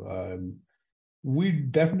expensive. We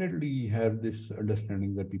definitely have this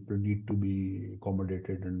understanding that people need to be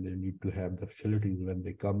accommodated and they need to have the facilities when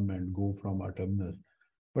they come and go from our terminals.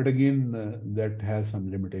 But again, that has some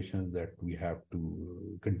limitations that we have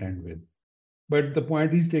to contend with. But the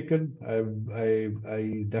point is taken.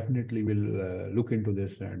 I definitely will look into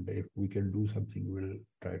this, and if we can do something, we'll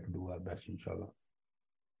try to do our best, inshallah.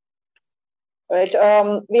 Right.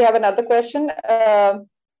 We have another question.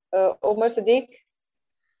 Omar Sadiq.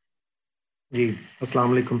 Ji,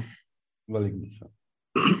 Assalamu alaikum. Walaikum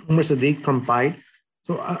assalam. Umar Sadiq from PIDE.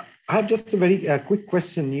 So I have just a very quick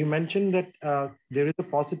question. You mentioned that there is a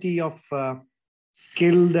paucity of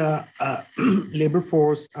skilled labor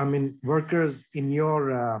force, I mean, workers in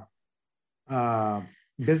your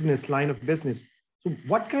business, line of business. So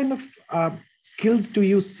what kind of skills do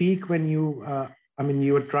you seek when you, I mean,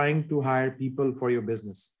 you are trying to hire people for your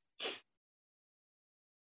business?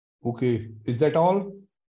 Okay, is that all?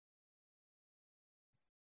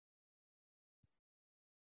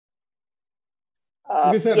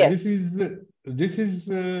 Okay, sir, yes. This is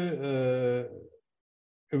a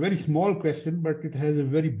very small question, but it has a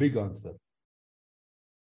very big answer.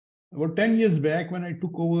 About 10 years back, when I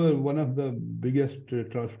took over one of the biggest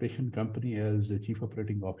transportation company as the chief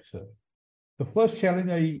operating officer, the first challenge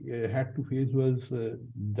I had to face was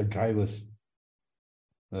the drivers.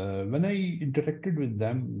 When I interacted with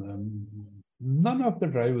them, none of the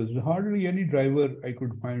drivers, hardly any driver I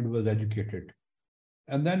could find was educated.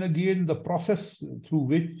 And then again, the process through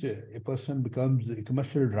which a person becomes a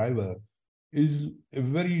commercial driver is a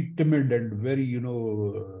very timid and very, you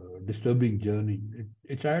know, disturbing journey.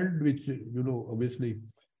 A child which, you know, obviously,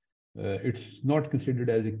 it's not considered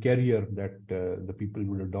as a career that the people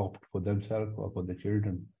will adopt for themselves or for the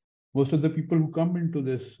children. Most of the people who come into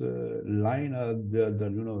this line are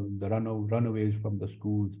the runaways from the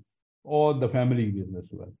schools or the family business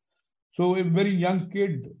as well. So a very young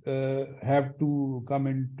kid have to come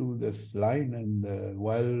into this line, and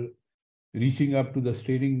while reaching up to the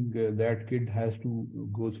steering, that kid has to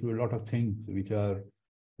go through a lot of things which are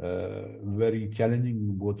very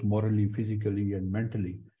challenging, both morally, physically, and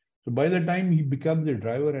mentally. So by the time he becomes a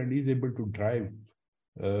driver and is able to drive,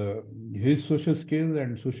 his social skills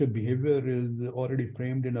and social behavior is already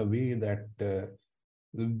framed in a way that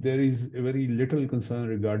there is very little concern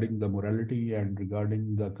regarding the morality and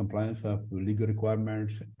regarding the compliance of legal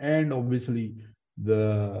requirements, and obviously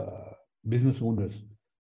the business owners.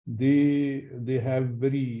 They have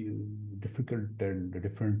very difficult and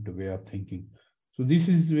different way of thinking. So this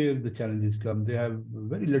is where the challenges come. They have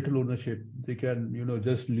very little ownership. They can,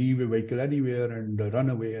 just leave a vehicle anywhere and run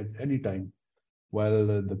away at any time,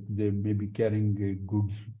 while they may be carrying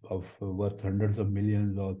goods of worth hundreds of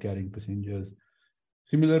millions or carrying passengers.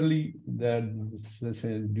 Similarly, that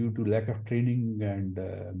due to lack of training and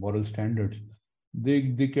moral standards,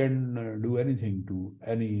 they can do anything to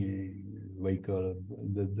any vehicle.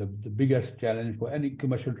 The biggest challenge for any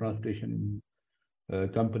commercial transportation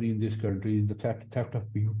company in this country is the theft of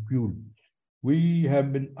fuel. We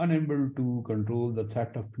have been unable to control the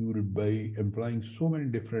theft of fuel by employing so many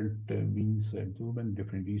different means and so many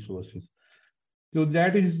different resources. So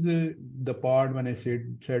that is the part when I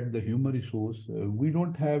said the human resource. We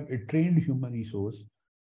don't have a trained human resource.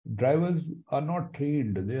 Drivers are not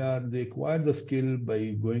trained. They acquire the skill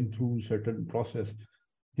by going through certain process.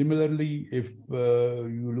 Similarly, if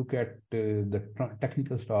you look at the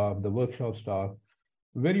technical staff, the workshop staff,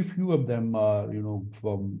 very few of them are,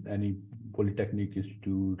 from any polytechnic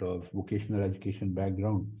institute or vocational education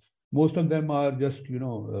background. Most of them are just,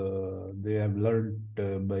 they have learned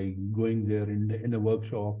by going there in a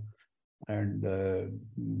workshop and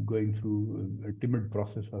going through a timid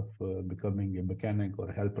process of becoming a mechanic or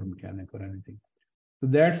a helper mechanic or anything. So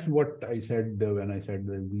that's what I said when I said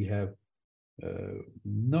that we have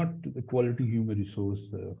not the quality human resource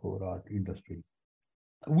for our industry.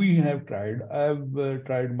 We have tried. I've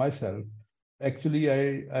tried myself. Actually,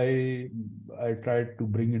 I tried to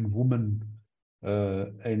bring in women,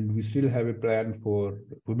 and we still have a plan for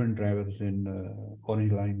women drivers in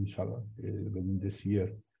Orange Line, inshallah, within this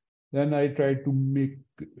year. Then I tried to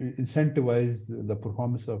incentivize the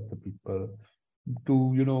performance of the people.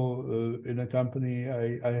 To, in a company,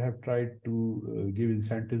 I have tried to give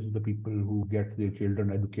incentives to the people who get their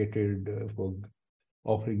children educated for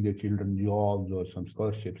offering their children jobs or some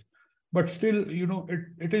scholarships. But still,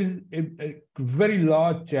 it is a very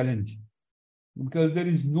large challenge because there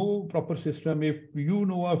is no proper system. If you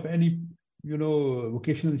know of any,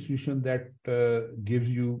 vocational institution that gives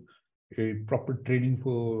you a proper training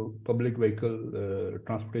for public vehicle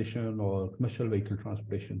transportation or commercial vehicle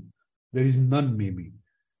transportation, there is none maybe.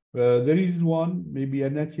 There is one, maybe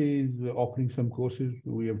NHA is offering some courses.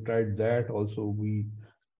 We have tried that. Also, we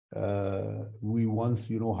once,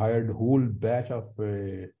 hired a whole batch of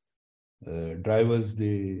drivers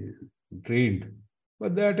they trained.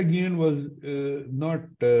 But that again was not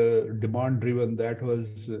demand driven. That was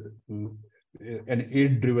an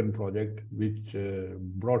aid driven project which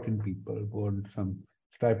brought in people for some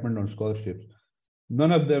stipend or scholarships.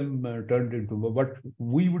 None of them turned into what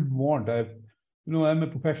we would want. I'm a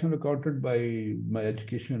professional accountant by my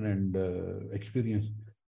education and experience.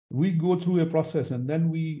 We go through a process and then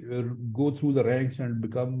we go through the ranks and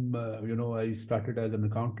become, I started as an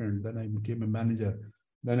accountant, then I became a manager,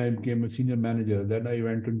 then I became a senior manager, then I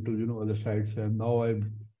went into, other sites, and now I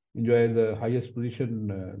enjoy the highest position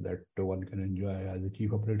that one can enjoy as a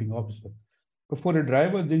chief operating officer. But for a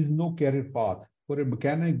driver, there is no career path. For a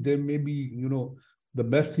mechanic, there may be, the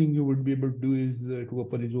best thing you would be able to do is to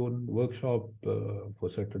open his own workshop for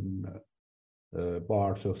certain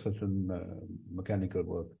parts of certain mechanical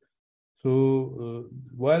work. So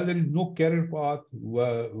while there is no career path,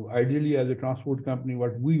 ideally as a transport company,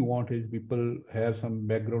 what we want is people have some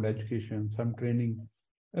background education, some training.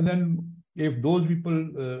 And then if those people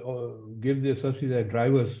give their services as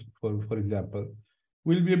drivers, for example,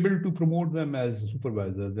 we'll be able to promote them as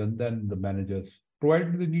supervisors and then the managers,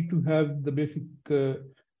 provided they need to have the basic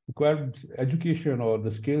required education or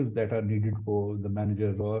the skills that are needed for the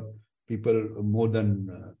managers or people more than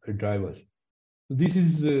drivers. This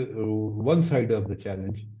is one side of the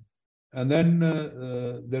challenge. And then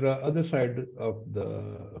there are other side of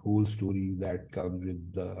the whole story that comes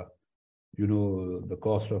with the, the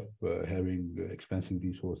cost of having expensive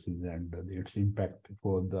resources and its impact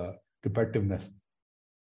for the competitiveness.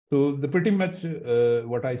 So the pretty much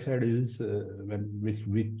what I said is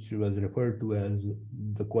which was referred to as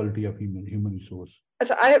the quality of human resource.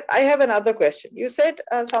 So I have another question. You said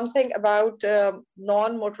something about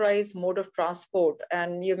non-motorized mode of transport,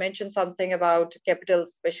 and you mentioned something about capitals,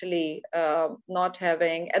 especially not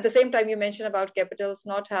having. At the same time, you mentioned about capitals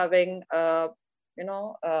not having,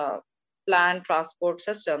 planned transport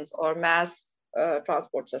systems or mass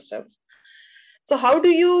transport systems. So how do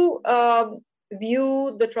you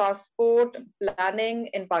view the transport planning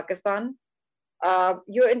in Pakistan?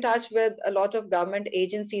 You're in touch with a lot of government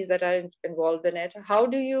agencies that are involved in it. How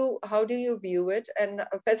do you view it? And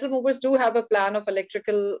Faisal Movers do have a plan of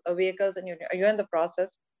electrical vehicles, and you're in the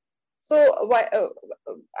process. So why,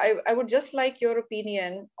 I would just like your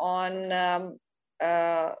opinion on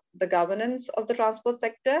the governance of the transport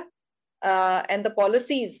sector and the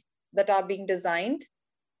policies that are being designed,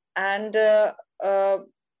 and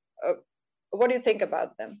what do you think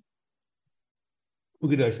about them?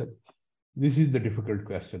 Okay, Darshan, this is the difficult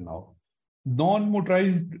question now.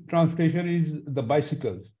 Non-motorized transportation is the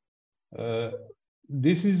bicycles.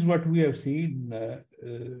 This is what we have seen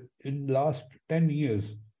in last 10 years.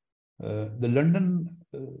 The London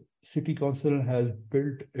City Council has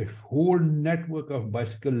built a whole network of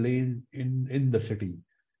bicycle lanes in the city,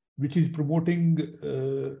 which is promoting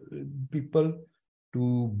people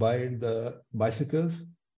to buy the bicycles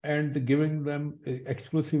and giving them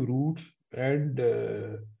exclusive routes and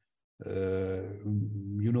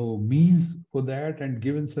means for that, and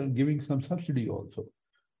giving some subsidy also.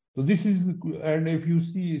 So this is, and if you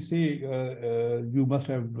say you must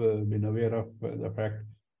have been aware of the fact,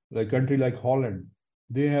 like a country like Holland,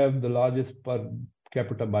 they have the largest per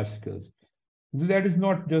capita bicycles. That is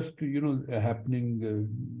not just happening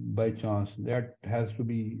by chance. That has to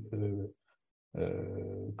be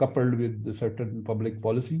coupled with certain public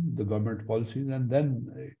policy, the government policies, and then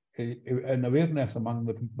an awareness among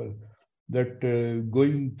the people that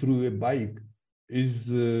going through a bike is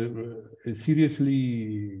a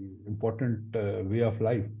seriously important way of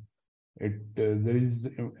life. There is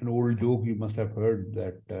an old joke you must have heard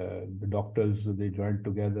that the doctors, they joined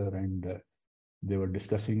together and they were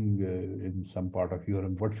discussing in some part of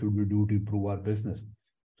Europe, what should we do to improve our business?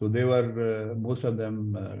 So they were, most of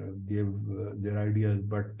them gave their ideas,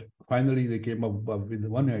 but finally they came up with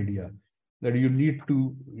one idea, that you need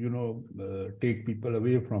to, take people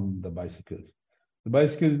away from the bicycles. The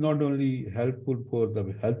bicycle is not only helpful for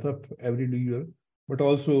the health of every individual, but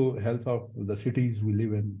also health of the cities we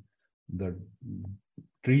live in, the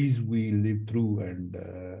trees we live through, and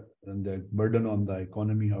the burden on the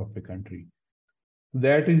economy of the country.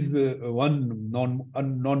 That is one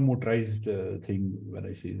non-motorized thing when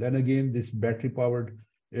I say. Then again, this battery-powered,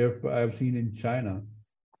 if I've seen in China,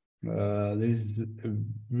 there is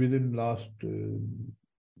within last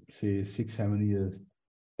say 6-7 years,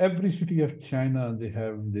 every city of China, they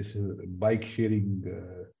have this bike sharing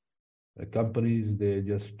companies. They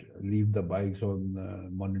just leave the bikes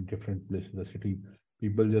on one different place in the city.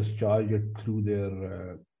 People just charge it through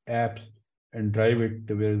their apps and drive it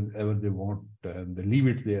wherever they want, and they leave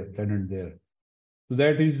it there, tenant there. So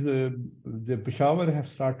that is, the Peshawar have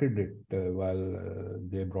started it while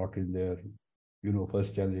they brought in their,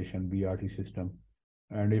 first generation BRT system.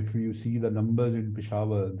 And if you see the numbers in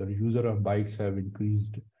Peshawar, the user of bikes have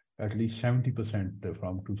increased at least 70%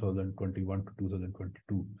 from 2021 to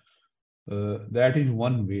 2022. That is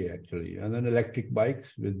one way actually. And then electric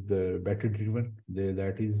bikes with the battery driven,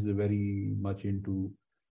 that is very much into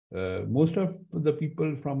most of the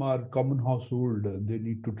people from our common household, they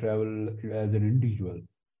need to travel as an individual.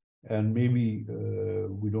 And maybe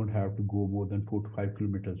we don't have to go more than 4 to 5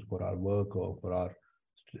 kilometers for our work or for our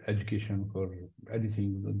education, for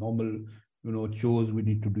anything, the normal, chores we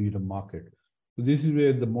need to do in the market. So this is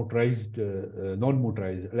where the motorized,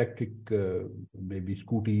 non-motorized, electric, maybe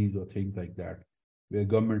scooties or things like that, where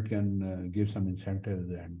government can give some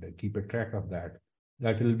incentives and keep a track of that.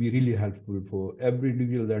 That will be really helpful for every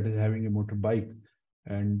individual that is having a motorbike.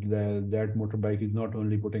 And that motorbike is not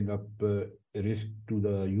only putting up a risk to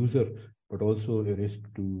the user, but also a risk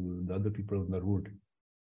to the other people on the road.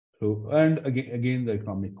 So, and again, the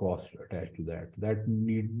economic cost attached to that. That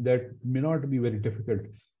may not be very difficult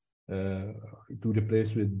to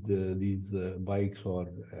replace with these bikes or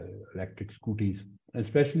electric scooties,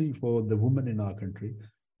 especially for the women in our country.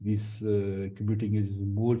 This commuting is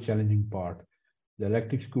more challenging part. The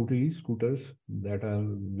electric scooters that are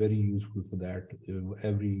very useful for that.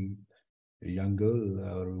 Every young girl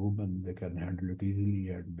or woman, they can handle it easily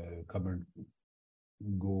and come and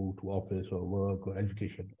go to office or work or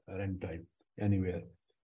education at any time, anywhere.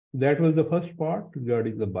 That was the first part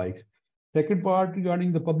regarding the bikes. Second part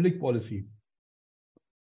regarding the public policy,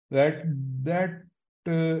 that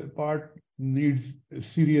part needs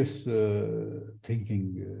serious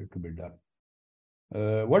thinking to be done.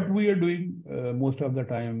 What we are doing most of the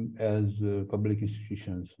time as public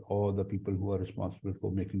institutions or the people who are responsible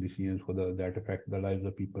for making decisions for that affect the lives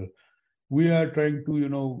of people, we are trying to,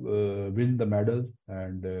 win the medals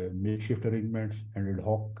and makeshift arrangements and ad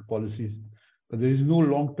hoc policies. But there is no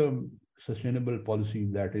long-term sustainable policy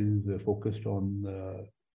that is focused on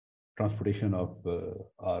transportation of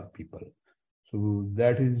our people. So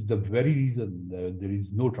that is the very reason there is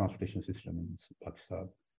no transportation system in Pakistan,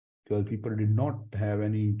 because people did not have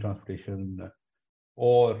any transportation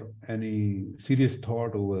or any serious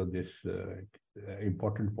thought over this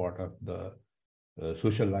important part of the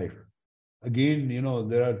social life. Again,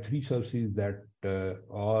 there are three services that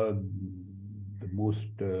are the most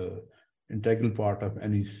integral part of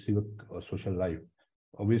any civic or social life.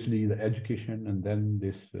 Obviously, the education, and then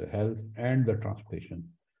this health and the transportation.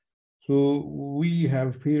 So we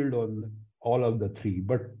have failed on all of the three,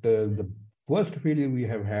 but the worst failure we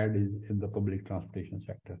have had is in the public transportation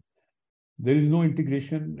sector. There is no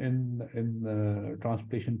integration in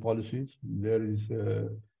transportation policies. There is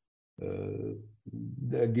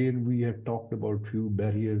again, we have talked about few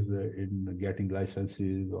barriers in getting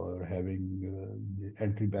licenses or having the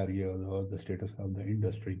entry barriers or the status of the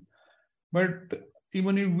industry. But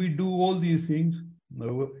even if we do all these things,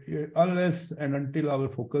 unless and until our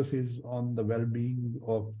focus is on the well-being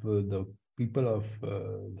of the people of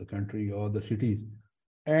the country or the cities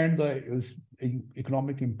and the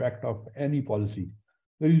economic impact of any policy,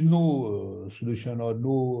 there is no solution or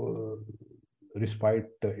no respite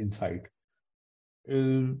in sight.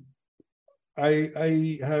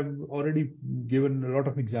 I have already given a lot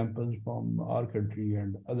of examples from our country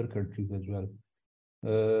and other countries as well.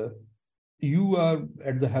 You are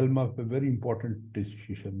at the helm of a very important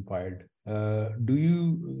institution, PIDE. Do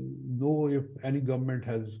you know if any government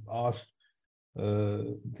has asked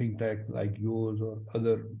think tank like yours or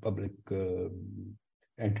other public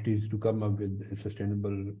entities to come up with a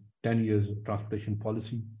sustainable 10 years transportation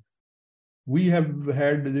policy? We have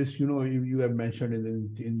had this, you have mentioned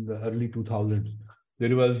in the early 2000s,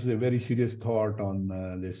 there was a very serious thought on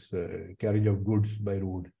this carriage of goods by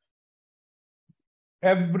road.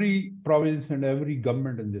 Every province and every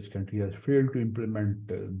government in this country has failed to implement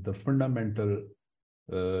the fundamental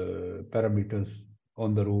parameters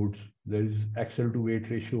on the roads. There is axle to weight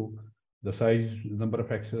ratio, the size, number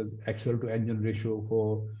of axle to engine ratio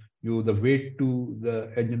for the weight to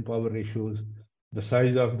the engine power ratios, the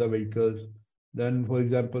size of the vehicles. Then, for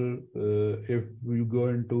example, if you go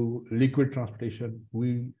into liquid transportation,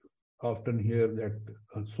 we often hear that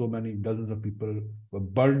so many dozens of people were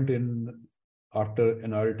burnt in after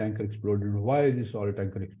an oil tanker exploded. Why this oil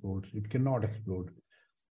tanker explodes? It cannot explode.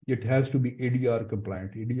 It has to be ADR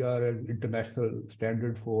compliant. ADR is international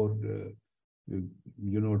standard for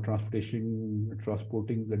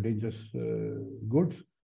transporting the dangerous goods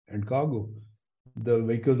and cargo. The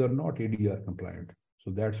vehicles are not ADR compliant. So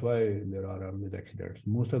that's why there are always accidents.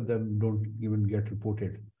 Most of them don't even get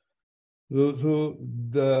reported. So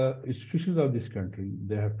the institutions of this country,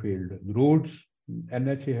 they have failed. The roads,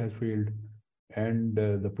 NHA has failed. And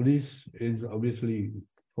the police is obviously,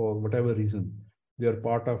 for whatever reason, they are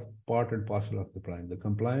part and parcel of the plan. The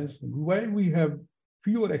compliance, why we have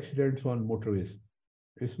fewer accidents on motorways,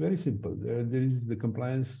 it's very simple. There is the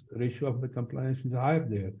compliance ratio of the compliance is higher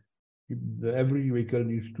there. Every vehicle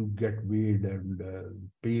needs to get weighed and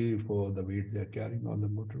pay for the weight they're carrying on the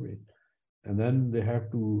motorway. And then they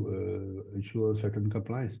have to ensure certain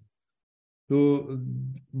compliance. So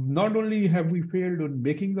not only have we failed on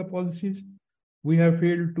making the policies, we have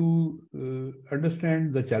failed to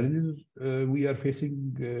understand the challenges we are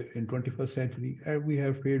facing in 21st century, and we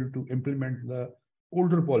have failed to implement the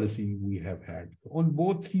older policy we have had. On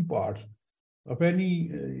both three parts of any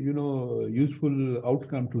useful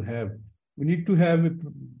outcome to have, we need to have a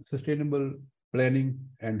sustainable planning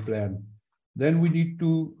and plan. Then we need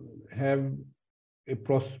to have a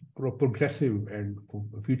progressive and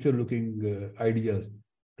future-looking ideas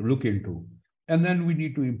to look into. And then we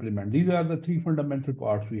need to implement. These are the three fundamental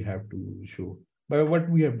parts we have to show. By what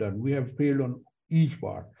we have done, we have failed on each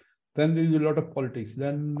part. Then there is a lot of politics.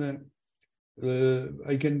 Then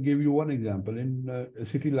I can give you one example. In a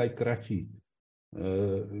city like Karachi,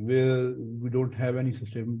 where we don't have any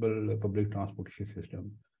sustainable public transportation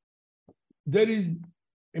system, there is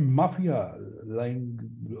a mafia lying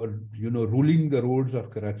or ruling the roads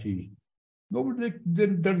of Karachi. No, they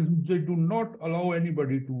do not allow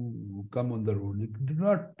anybody to come on the road. They do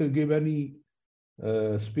not give any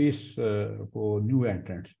space for new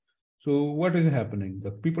entrants. So what is happening?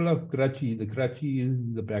 The people of Karachi, the Karachi is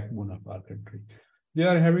the backbone of our country. They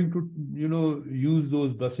are having to, use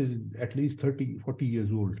those buses at least 30, 40 years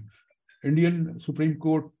old. Indian Supreme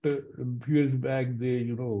Court a few years back, they,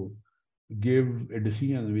 gave a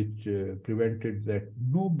decision which prevented that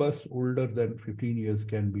no bus older than 15 years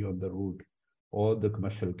can be on the road or the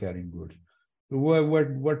commercial carrying goods. So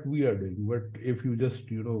what we are doing? What if you just,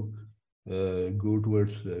 go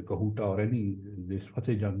towards Kahuta or any this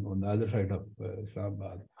Fatehjung on the other side of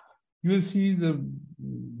Islamabad, you will see the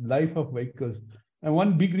life of vehicles. And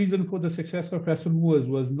one big reason for the success of Fessel Movers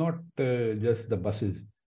was not just the buses.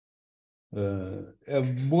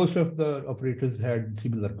 Most of the operators had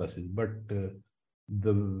similar buses, but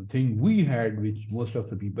the thing we had, which most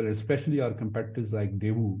of the people, especially our competitors like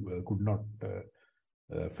Daewoo, could not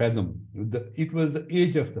fathom, it was the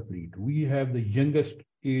age of the fleet. We have the youngest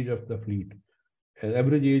age of the fleet.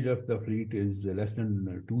 Average age of the fleet is less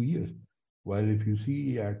than 2 years. While if you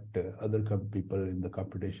see at other people in the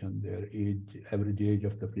competition, their average age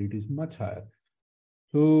of the fleet is much higher.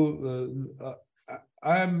 So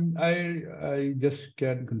I just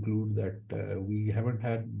can conclude that we haven't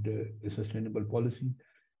had a sustainable policy,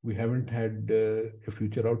 we haven't had a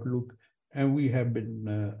future outlook, and we have been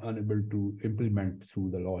unable to implement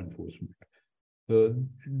through the law enforcement. So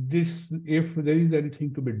if there is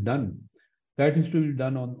anything to be done, that is to be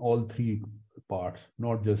done on all three parts,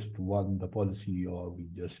 not just one, the policy, or we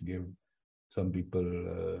just give some people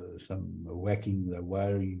some whacking,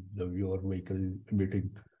 why your vehicle is emitting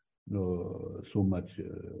so much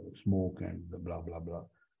smoke and blah, blah, blah.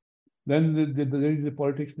 Then there is a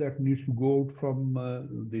politics that needs to go out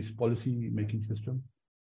from this policy making system.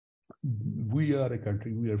 We are a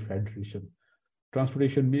country, we are a federation.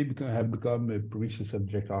 Transportation may have become a provincial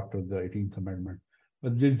subject after the 18th Amendment,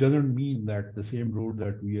 but this doesn't mean that the same road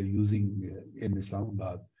that we are using in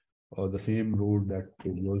Islamabad or the same road that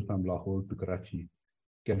goes from Lahore to Karachi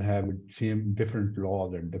can have same different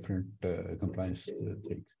laws and different compliance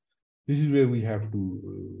things. This is where we have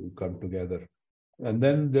to come together. And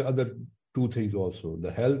then the other two things also,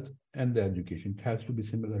 the health and the education. It has to be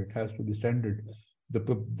similar, it has to be standard.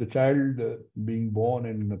 The child being born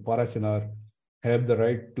in Parachanar have the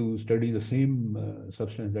right to study the same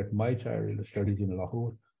substance that my child studies in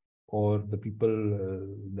Lahore, or the people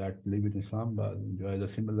that live in Islamabad enjoy the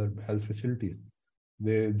similar health facilities.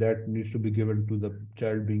 That needs to be given to the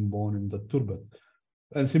child being born in the Turbat.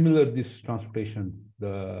 And similar, this transportation,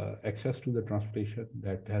 the access to the transportation,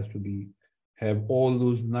 that has to have all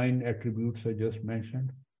those 9 attributes I just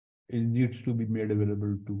mentioned. It needs to be made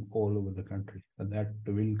available to all over the country. And that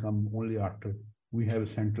will come only after we have a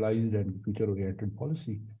centralized and future-oriented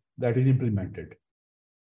policy that is implemented.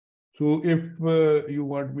 So if you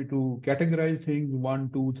want me to categorize things, 1,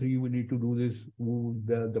 2, 3, we need to do this.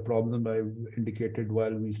 The problem I indicated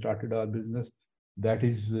while we started our business, that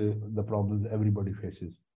is the problem everybody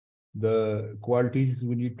faces. The qualities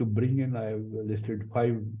we need to bring in, I have listed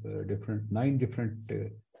 9 different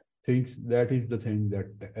things. That is the thing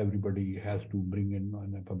that everybody has to bring in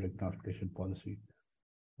on a public transportation policy.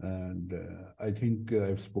 And I think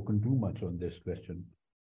I've spoken too much on this question.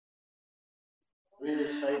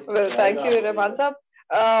 Well, thank you, Rahman Saab.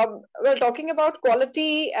 Well, talking about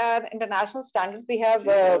quality and international standards, we have,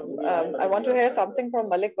 I want to hear something from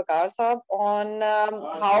Malik Waqar Saab on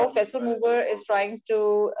how Fessel Mover is trying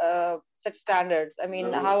to set standards. I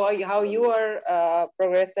mean, how you are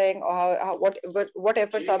progressing, or what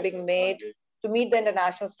efforts are being made to meet the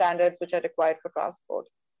international standards which are required for transport.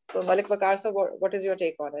 So Malik Waqar Saab, what is your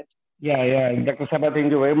take on it? Yeah, Dr. Sabha,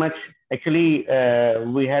 thank you very much. Actually,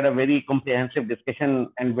 we had a very comprehensive discussion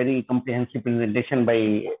and very comprehensive presentation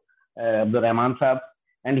by Abdur Rahman Saab,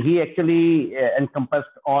 and he actually encompassed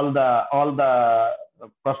all the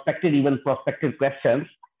prospective questions.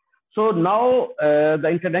 So now the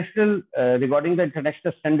international regarding the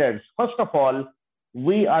international standards. First of all,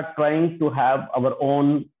 we are trying to have our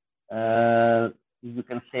own, you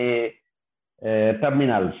can say,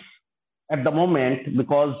 terminals at the moment,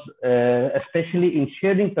 because especially in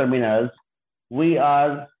sharing terminals, we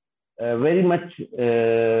are very much,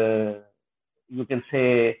 you can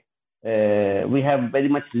say, we have very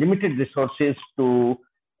much limited resources to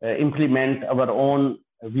implement our own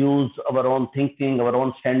views, our own thinking, our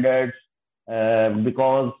own standards,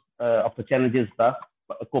 because of the challenges the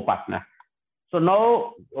co-partner. So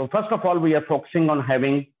now, first of all, we are focusing on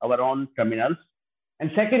having our own terminals.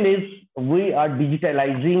 And second is, we are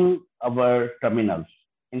digitalizing our terminals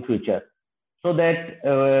in future, so that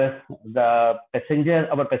our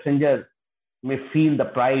passenger may feel the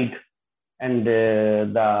pride and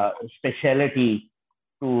the speciality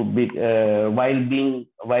to be while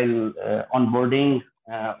onboarding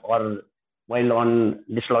or while on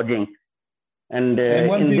dislodging. And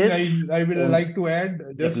one in thing this, I will like to add,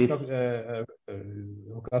 just please.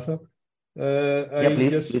 Wakasa, Yeah, I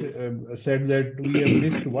please, just please. said that we have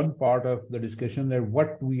missed one part of the discussion, that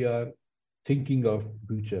what we are thinking of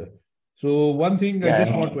future. So one thing I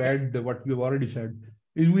just want to add, what you've already said,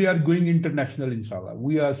 is we are going international, inshallah.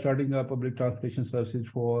 We are starting up public transportation services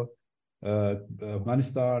for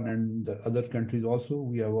Afghanistan and the other countries also.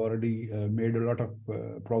 We have already made a lot of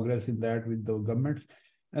progress in that with the governments.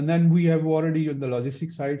 And then we have already on the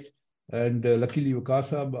logistics sides, and luckily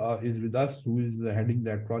Wakasa is with us, who is heading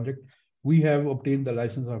that project. We have obtained the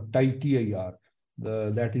license of TIR,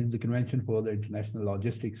 that is the Convention for the International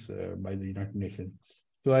Logistics by the United Nations.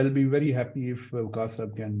 So I'll be very happy if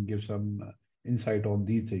Wakasa can give some insight on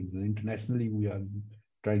these things. Internationally, we are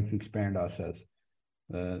trying to expand ourselves.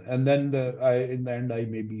 And then in the end, I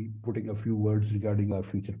may be putting a few words regarding our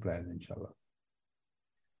future plans, inshallah.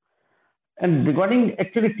 And regarding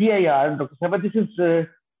actually TIR, Dr. Saibal, this is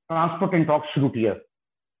Transport and Talks Routier.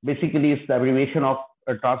 Basically, it's the abbreviation of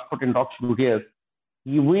Transport and Talks Routier.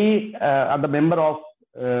 We are the member of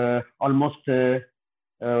almost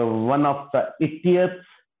one of the 80th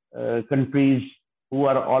countries who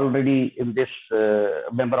are already in this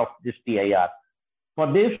member of this TIR. For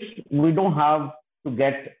this, we don't have to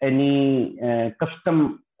get any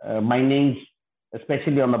custom minings,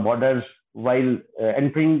 especially on the borders, while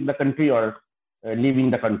entering the country or leaving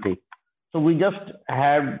the country. So we just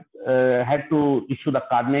had to issue the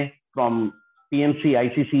carnet from PNC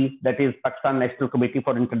ICC, that is Pakistan National Committee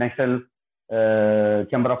for International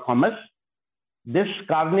Chamber of Commerce. This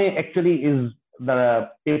carnet actually is the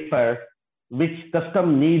paper which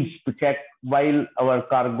custom needs to check while our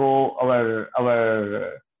cargo, our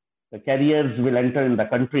carriers will enter in the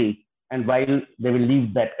country and while they will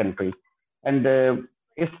leave that country. And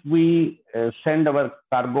if we send our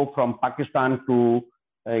cargo from Pakistan to,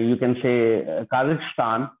 you can say,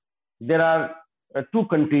 Kazakhstan, there are two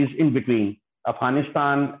countries in between,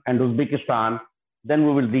 Afghanistan and Uzbekistan, then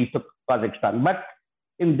we will reach to Kazakhstan. But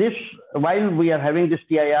in this, while we are having this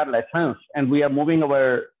TIR license and we are moving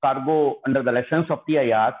our cargo under the license of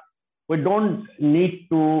TIR, we don't need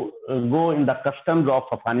to go in the customs of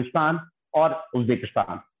Afghanistan or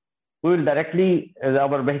Uzbekistan. We will directly,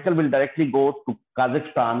 our vehicle will directly go to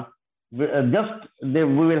Kazakhstan. We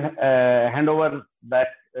will hand over that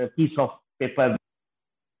piece of paper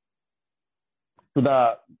to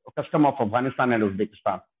the custom of Afghanistan and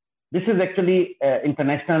Uzbekistan. This is actually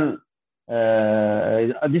international.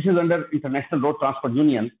 This is under International Road Transport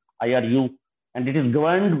Union, IRU, and it is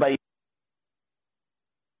governed by.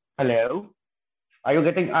 Hello, are you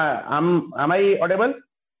getting? Am I audible?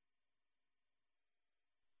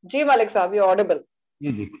 Ji Malik Sahab, you're audible.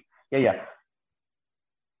 Yeah.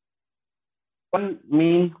 One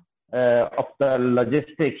mean of the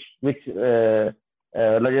logistics, which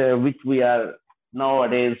we are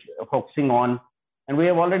nowadays focusing on, and we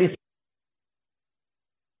have already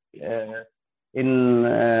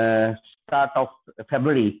in start of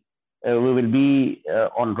February, we will be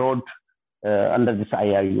on road under this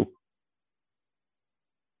IRU.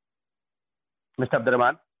 Mr.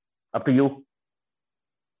 Abdurrahman, up to you.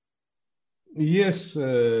 Yes,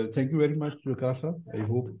 thank you very much, Wakasa. I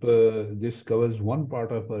hope this covers one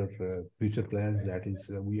part of our future plans, that is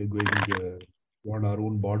we are going beyond our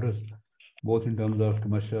own borders, both in terms of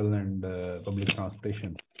commercial and public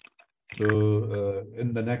transportation. So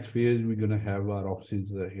in the next phase, we're going to have our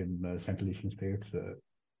offices in Central Asian states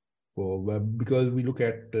because we look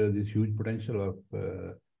at this huge potential of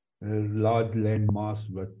large land mass,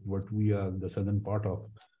 but what we are the southern part of.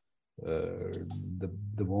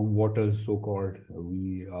 The warm waters, so-called,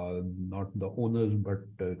 we are not the owners, but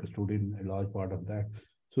custodian a large part of that.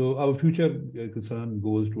 So our future concern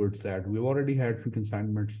goes towards that. We've already had few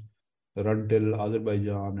consignments run till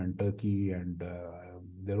Azerbaijan and Turkey, and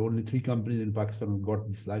there are only 3 companies in Pakistan who got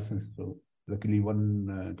this license. So luckily,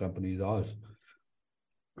 one company is ours.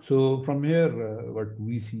 So from here, what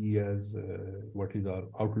we see as what is our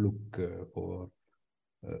outlook for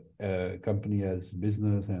a company as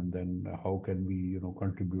business, and then how can we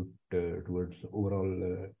contribute towards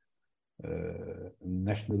overall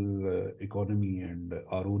national economy and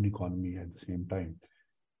our own economy at the same time.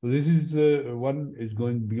 So this is one is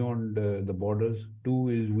going beyond the borders. 2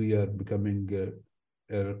 is we are becoming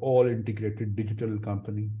an all integrated digital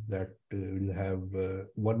company that will have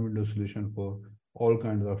one window solution for all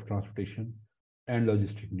kinds of transportation and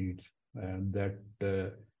logistic needs, and that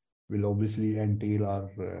will obviously entail our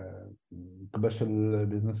commercial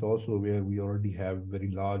business also, where we already have very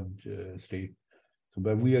large stake. So,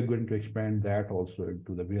 but we are going to expand that also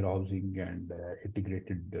into the warehousing and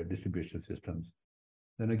integrated distribution systems.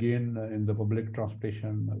 Then again, in the public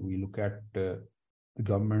transportation, we look at the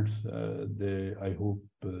governments. I hope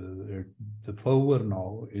the fervor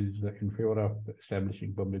now is in favor of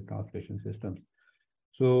establishing public transportation systems.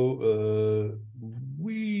 So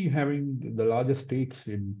we having the largest states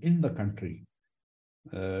in the country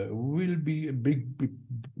will be a big,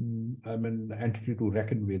 entity to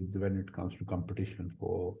reckon with when it comes to competition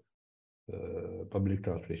for public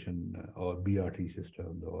transportation or BRT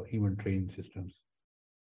systems or even train systems.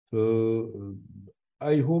 So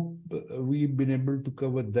I hope we've been able to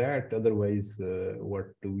cover that. Otherwise, what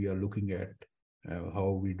we are looking at,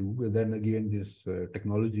 how we do. And then again, this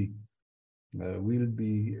technology. We'll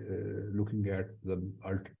be looking at the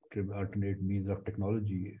alternate means of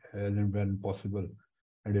technology as and when possible.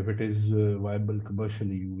 And if it is viable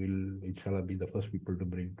commercially, we'll, inshallah, be the first people to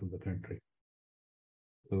bring to the country.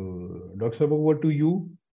 So, Dr. Sabha, over to you.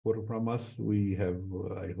 From us, we have,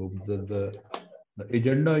 I hope that the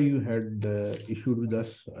agenda you had issued with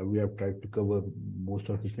us, we have tried to cover most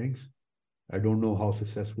of the things. I don't know how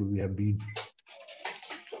successful we have been.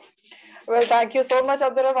 Well, thank you so much,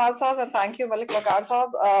 Abdurrahman Sahab, and thank you, Malik Waqar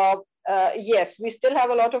Sahab. Yes, we still have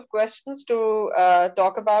a lot of questions to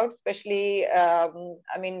talk about, especially,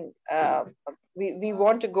 we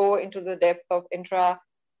want to go into the depth of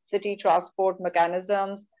intra-city transport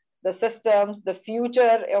mechanisms, the systems, the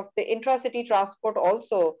future of the intra-city transport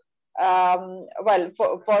also. Well,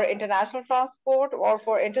 for international transport or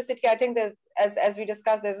for intercity, I think there's, as we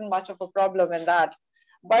discussed, there isn't much of a problem in that.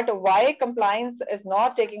 But why compliance is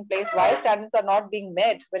not taking place, why standards are not being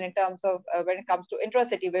met when in terms of when it comes to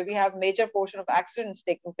intracity, where we have major portion of accidents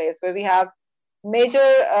taking place, where we have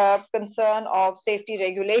major concern of safety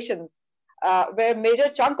regulations, where major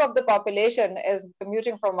chunk of the population is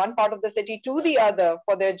commuting from one part of the city to the other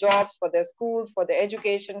for their jobs, for their schools, for their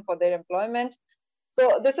education, for their employment.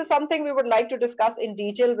 So this is something we would like to discuss in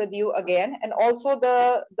detail with you again, and also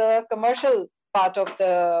the commercial part of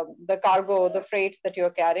the cargo, the freights that you're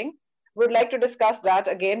carrying. We'd like to discuss that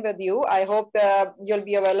again with you. I hope you'll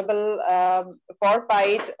be available for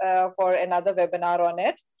PIDE for another webinar on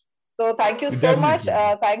it. So thank you so much.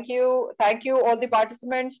 Thank you all the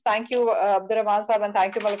participants. Thank you, Abdurrahman Sahab, and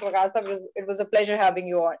thank you, Malik Waqar Sahab. It was a pleasure having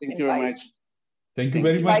you on. Thank you very much. Thank you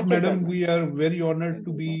very much, madam. We are very honored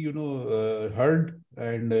to be, heard,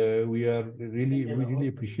 and we really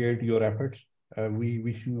appreciate your efforts. We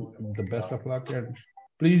wish you the best of luck, and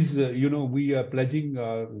please, we are pledging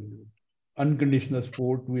unconditional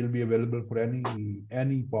support. Will be available for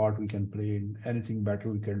any part we can play in, anything better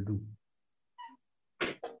we can do.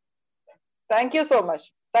 Thank you so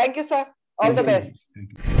much. Thank you, sir. All the best.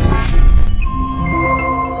 Thank you.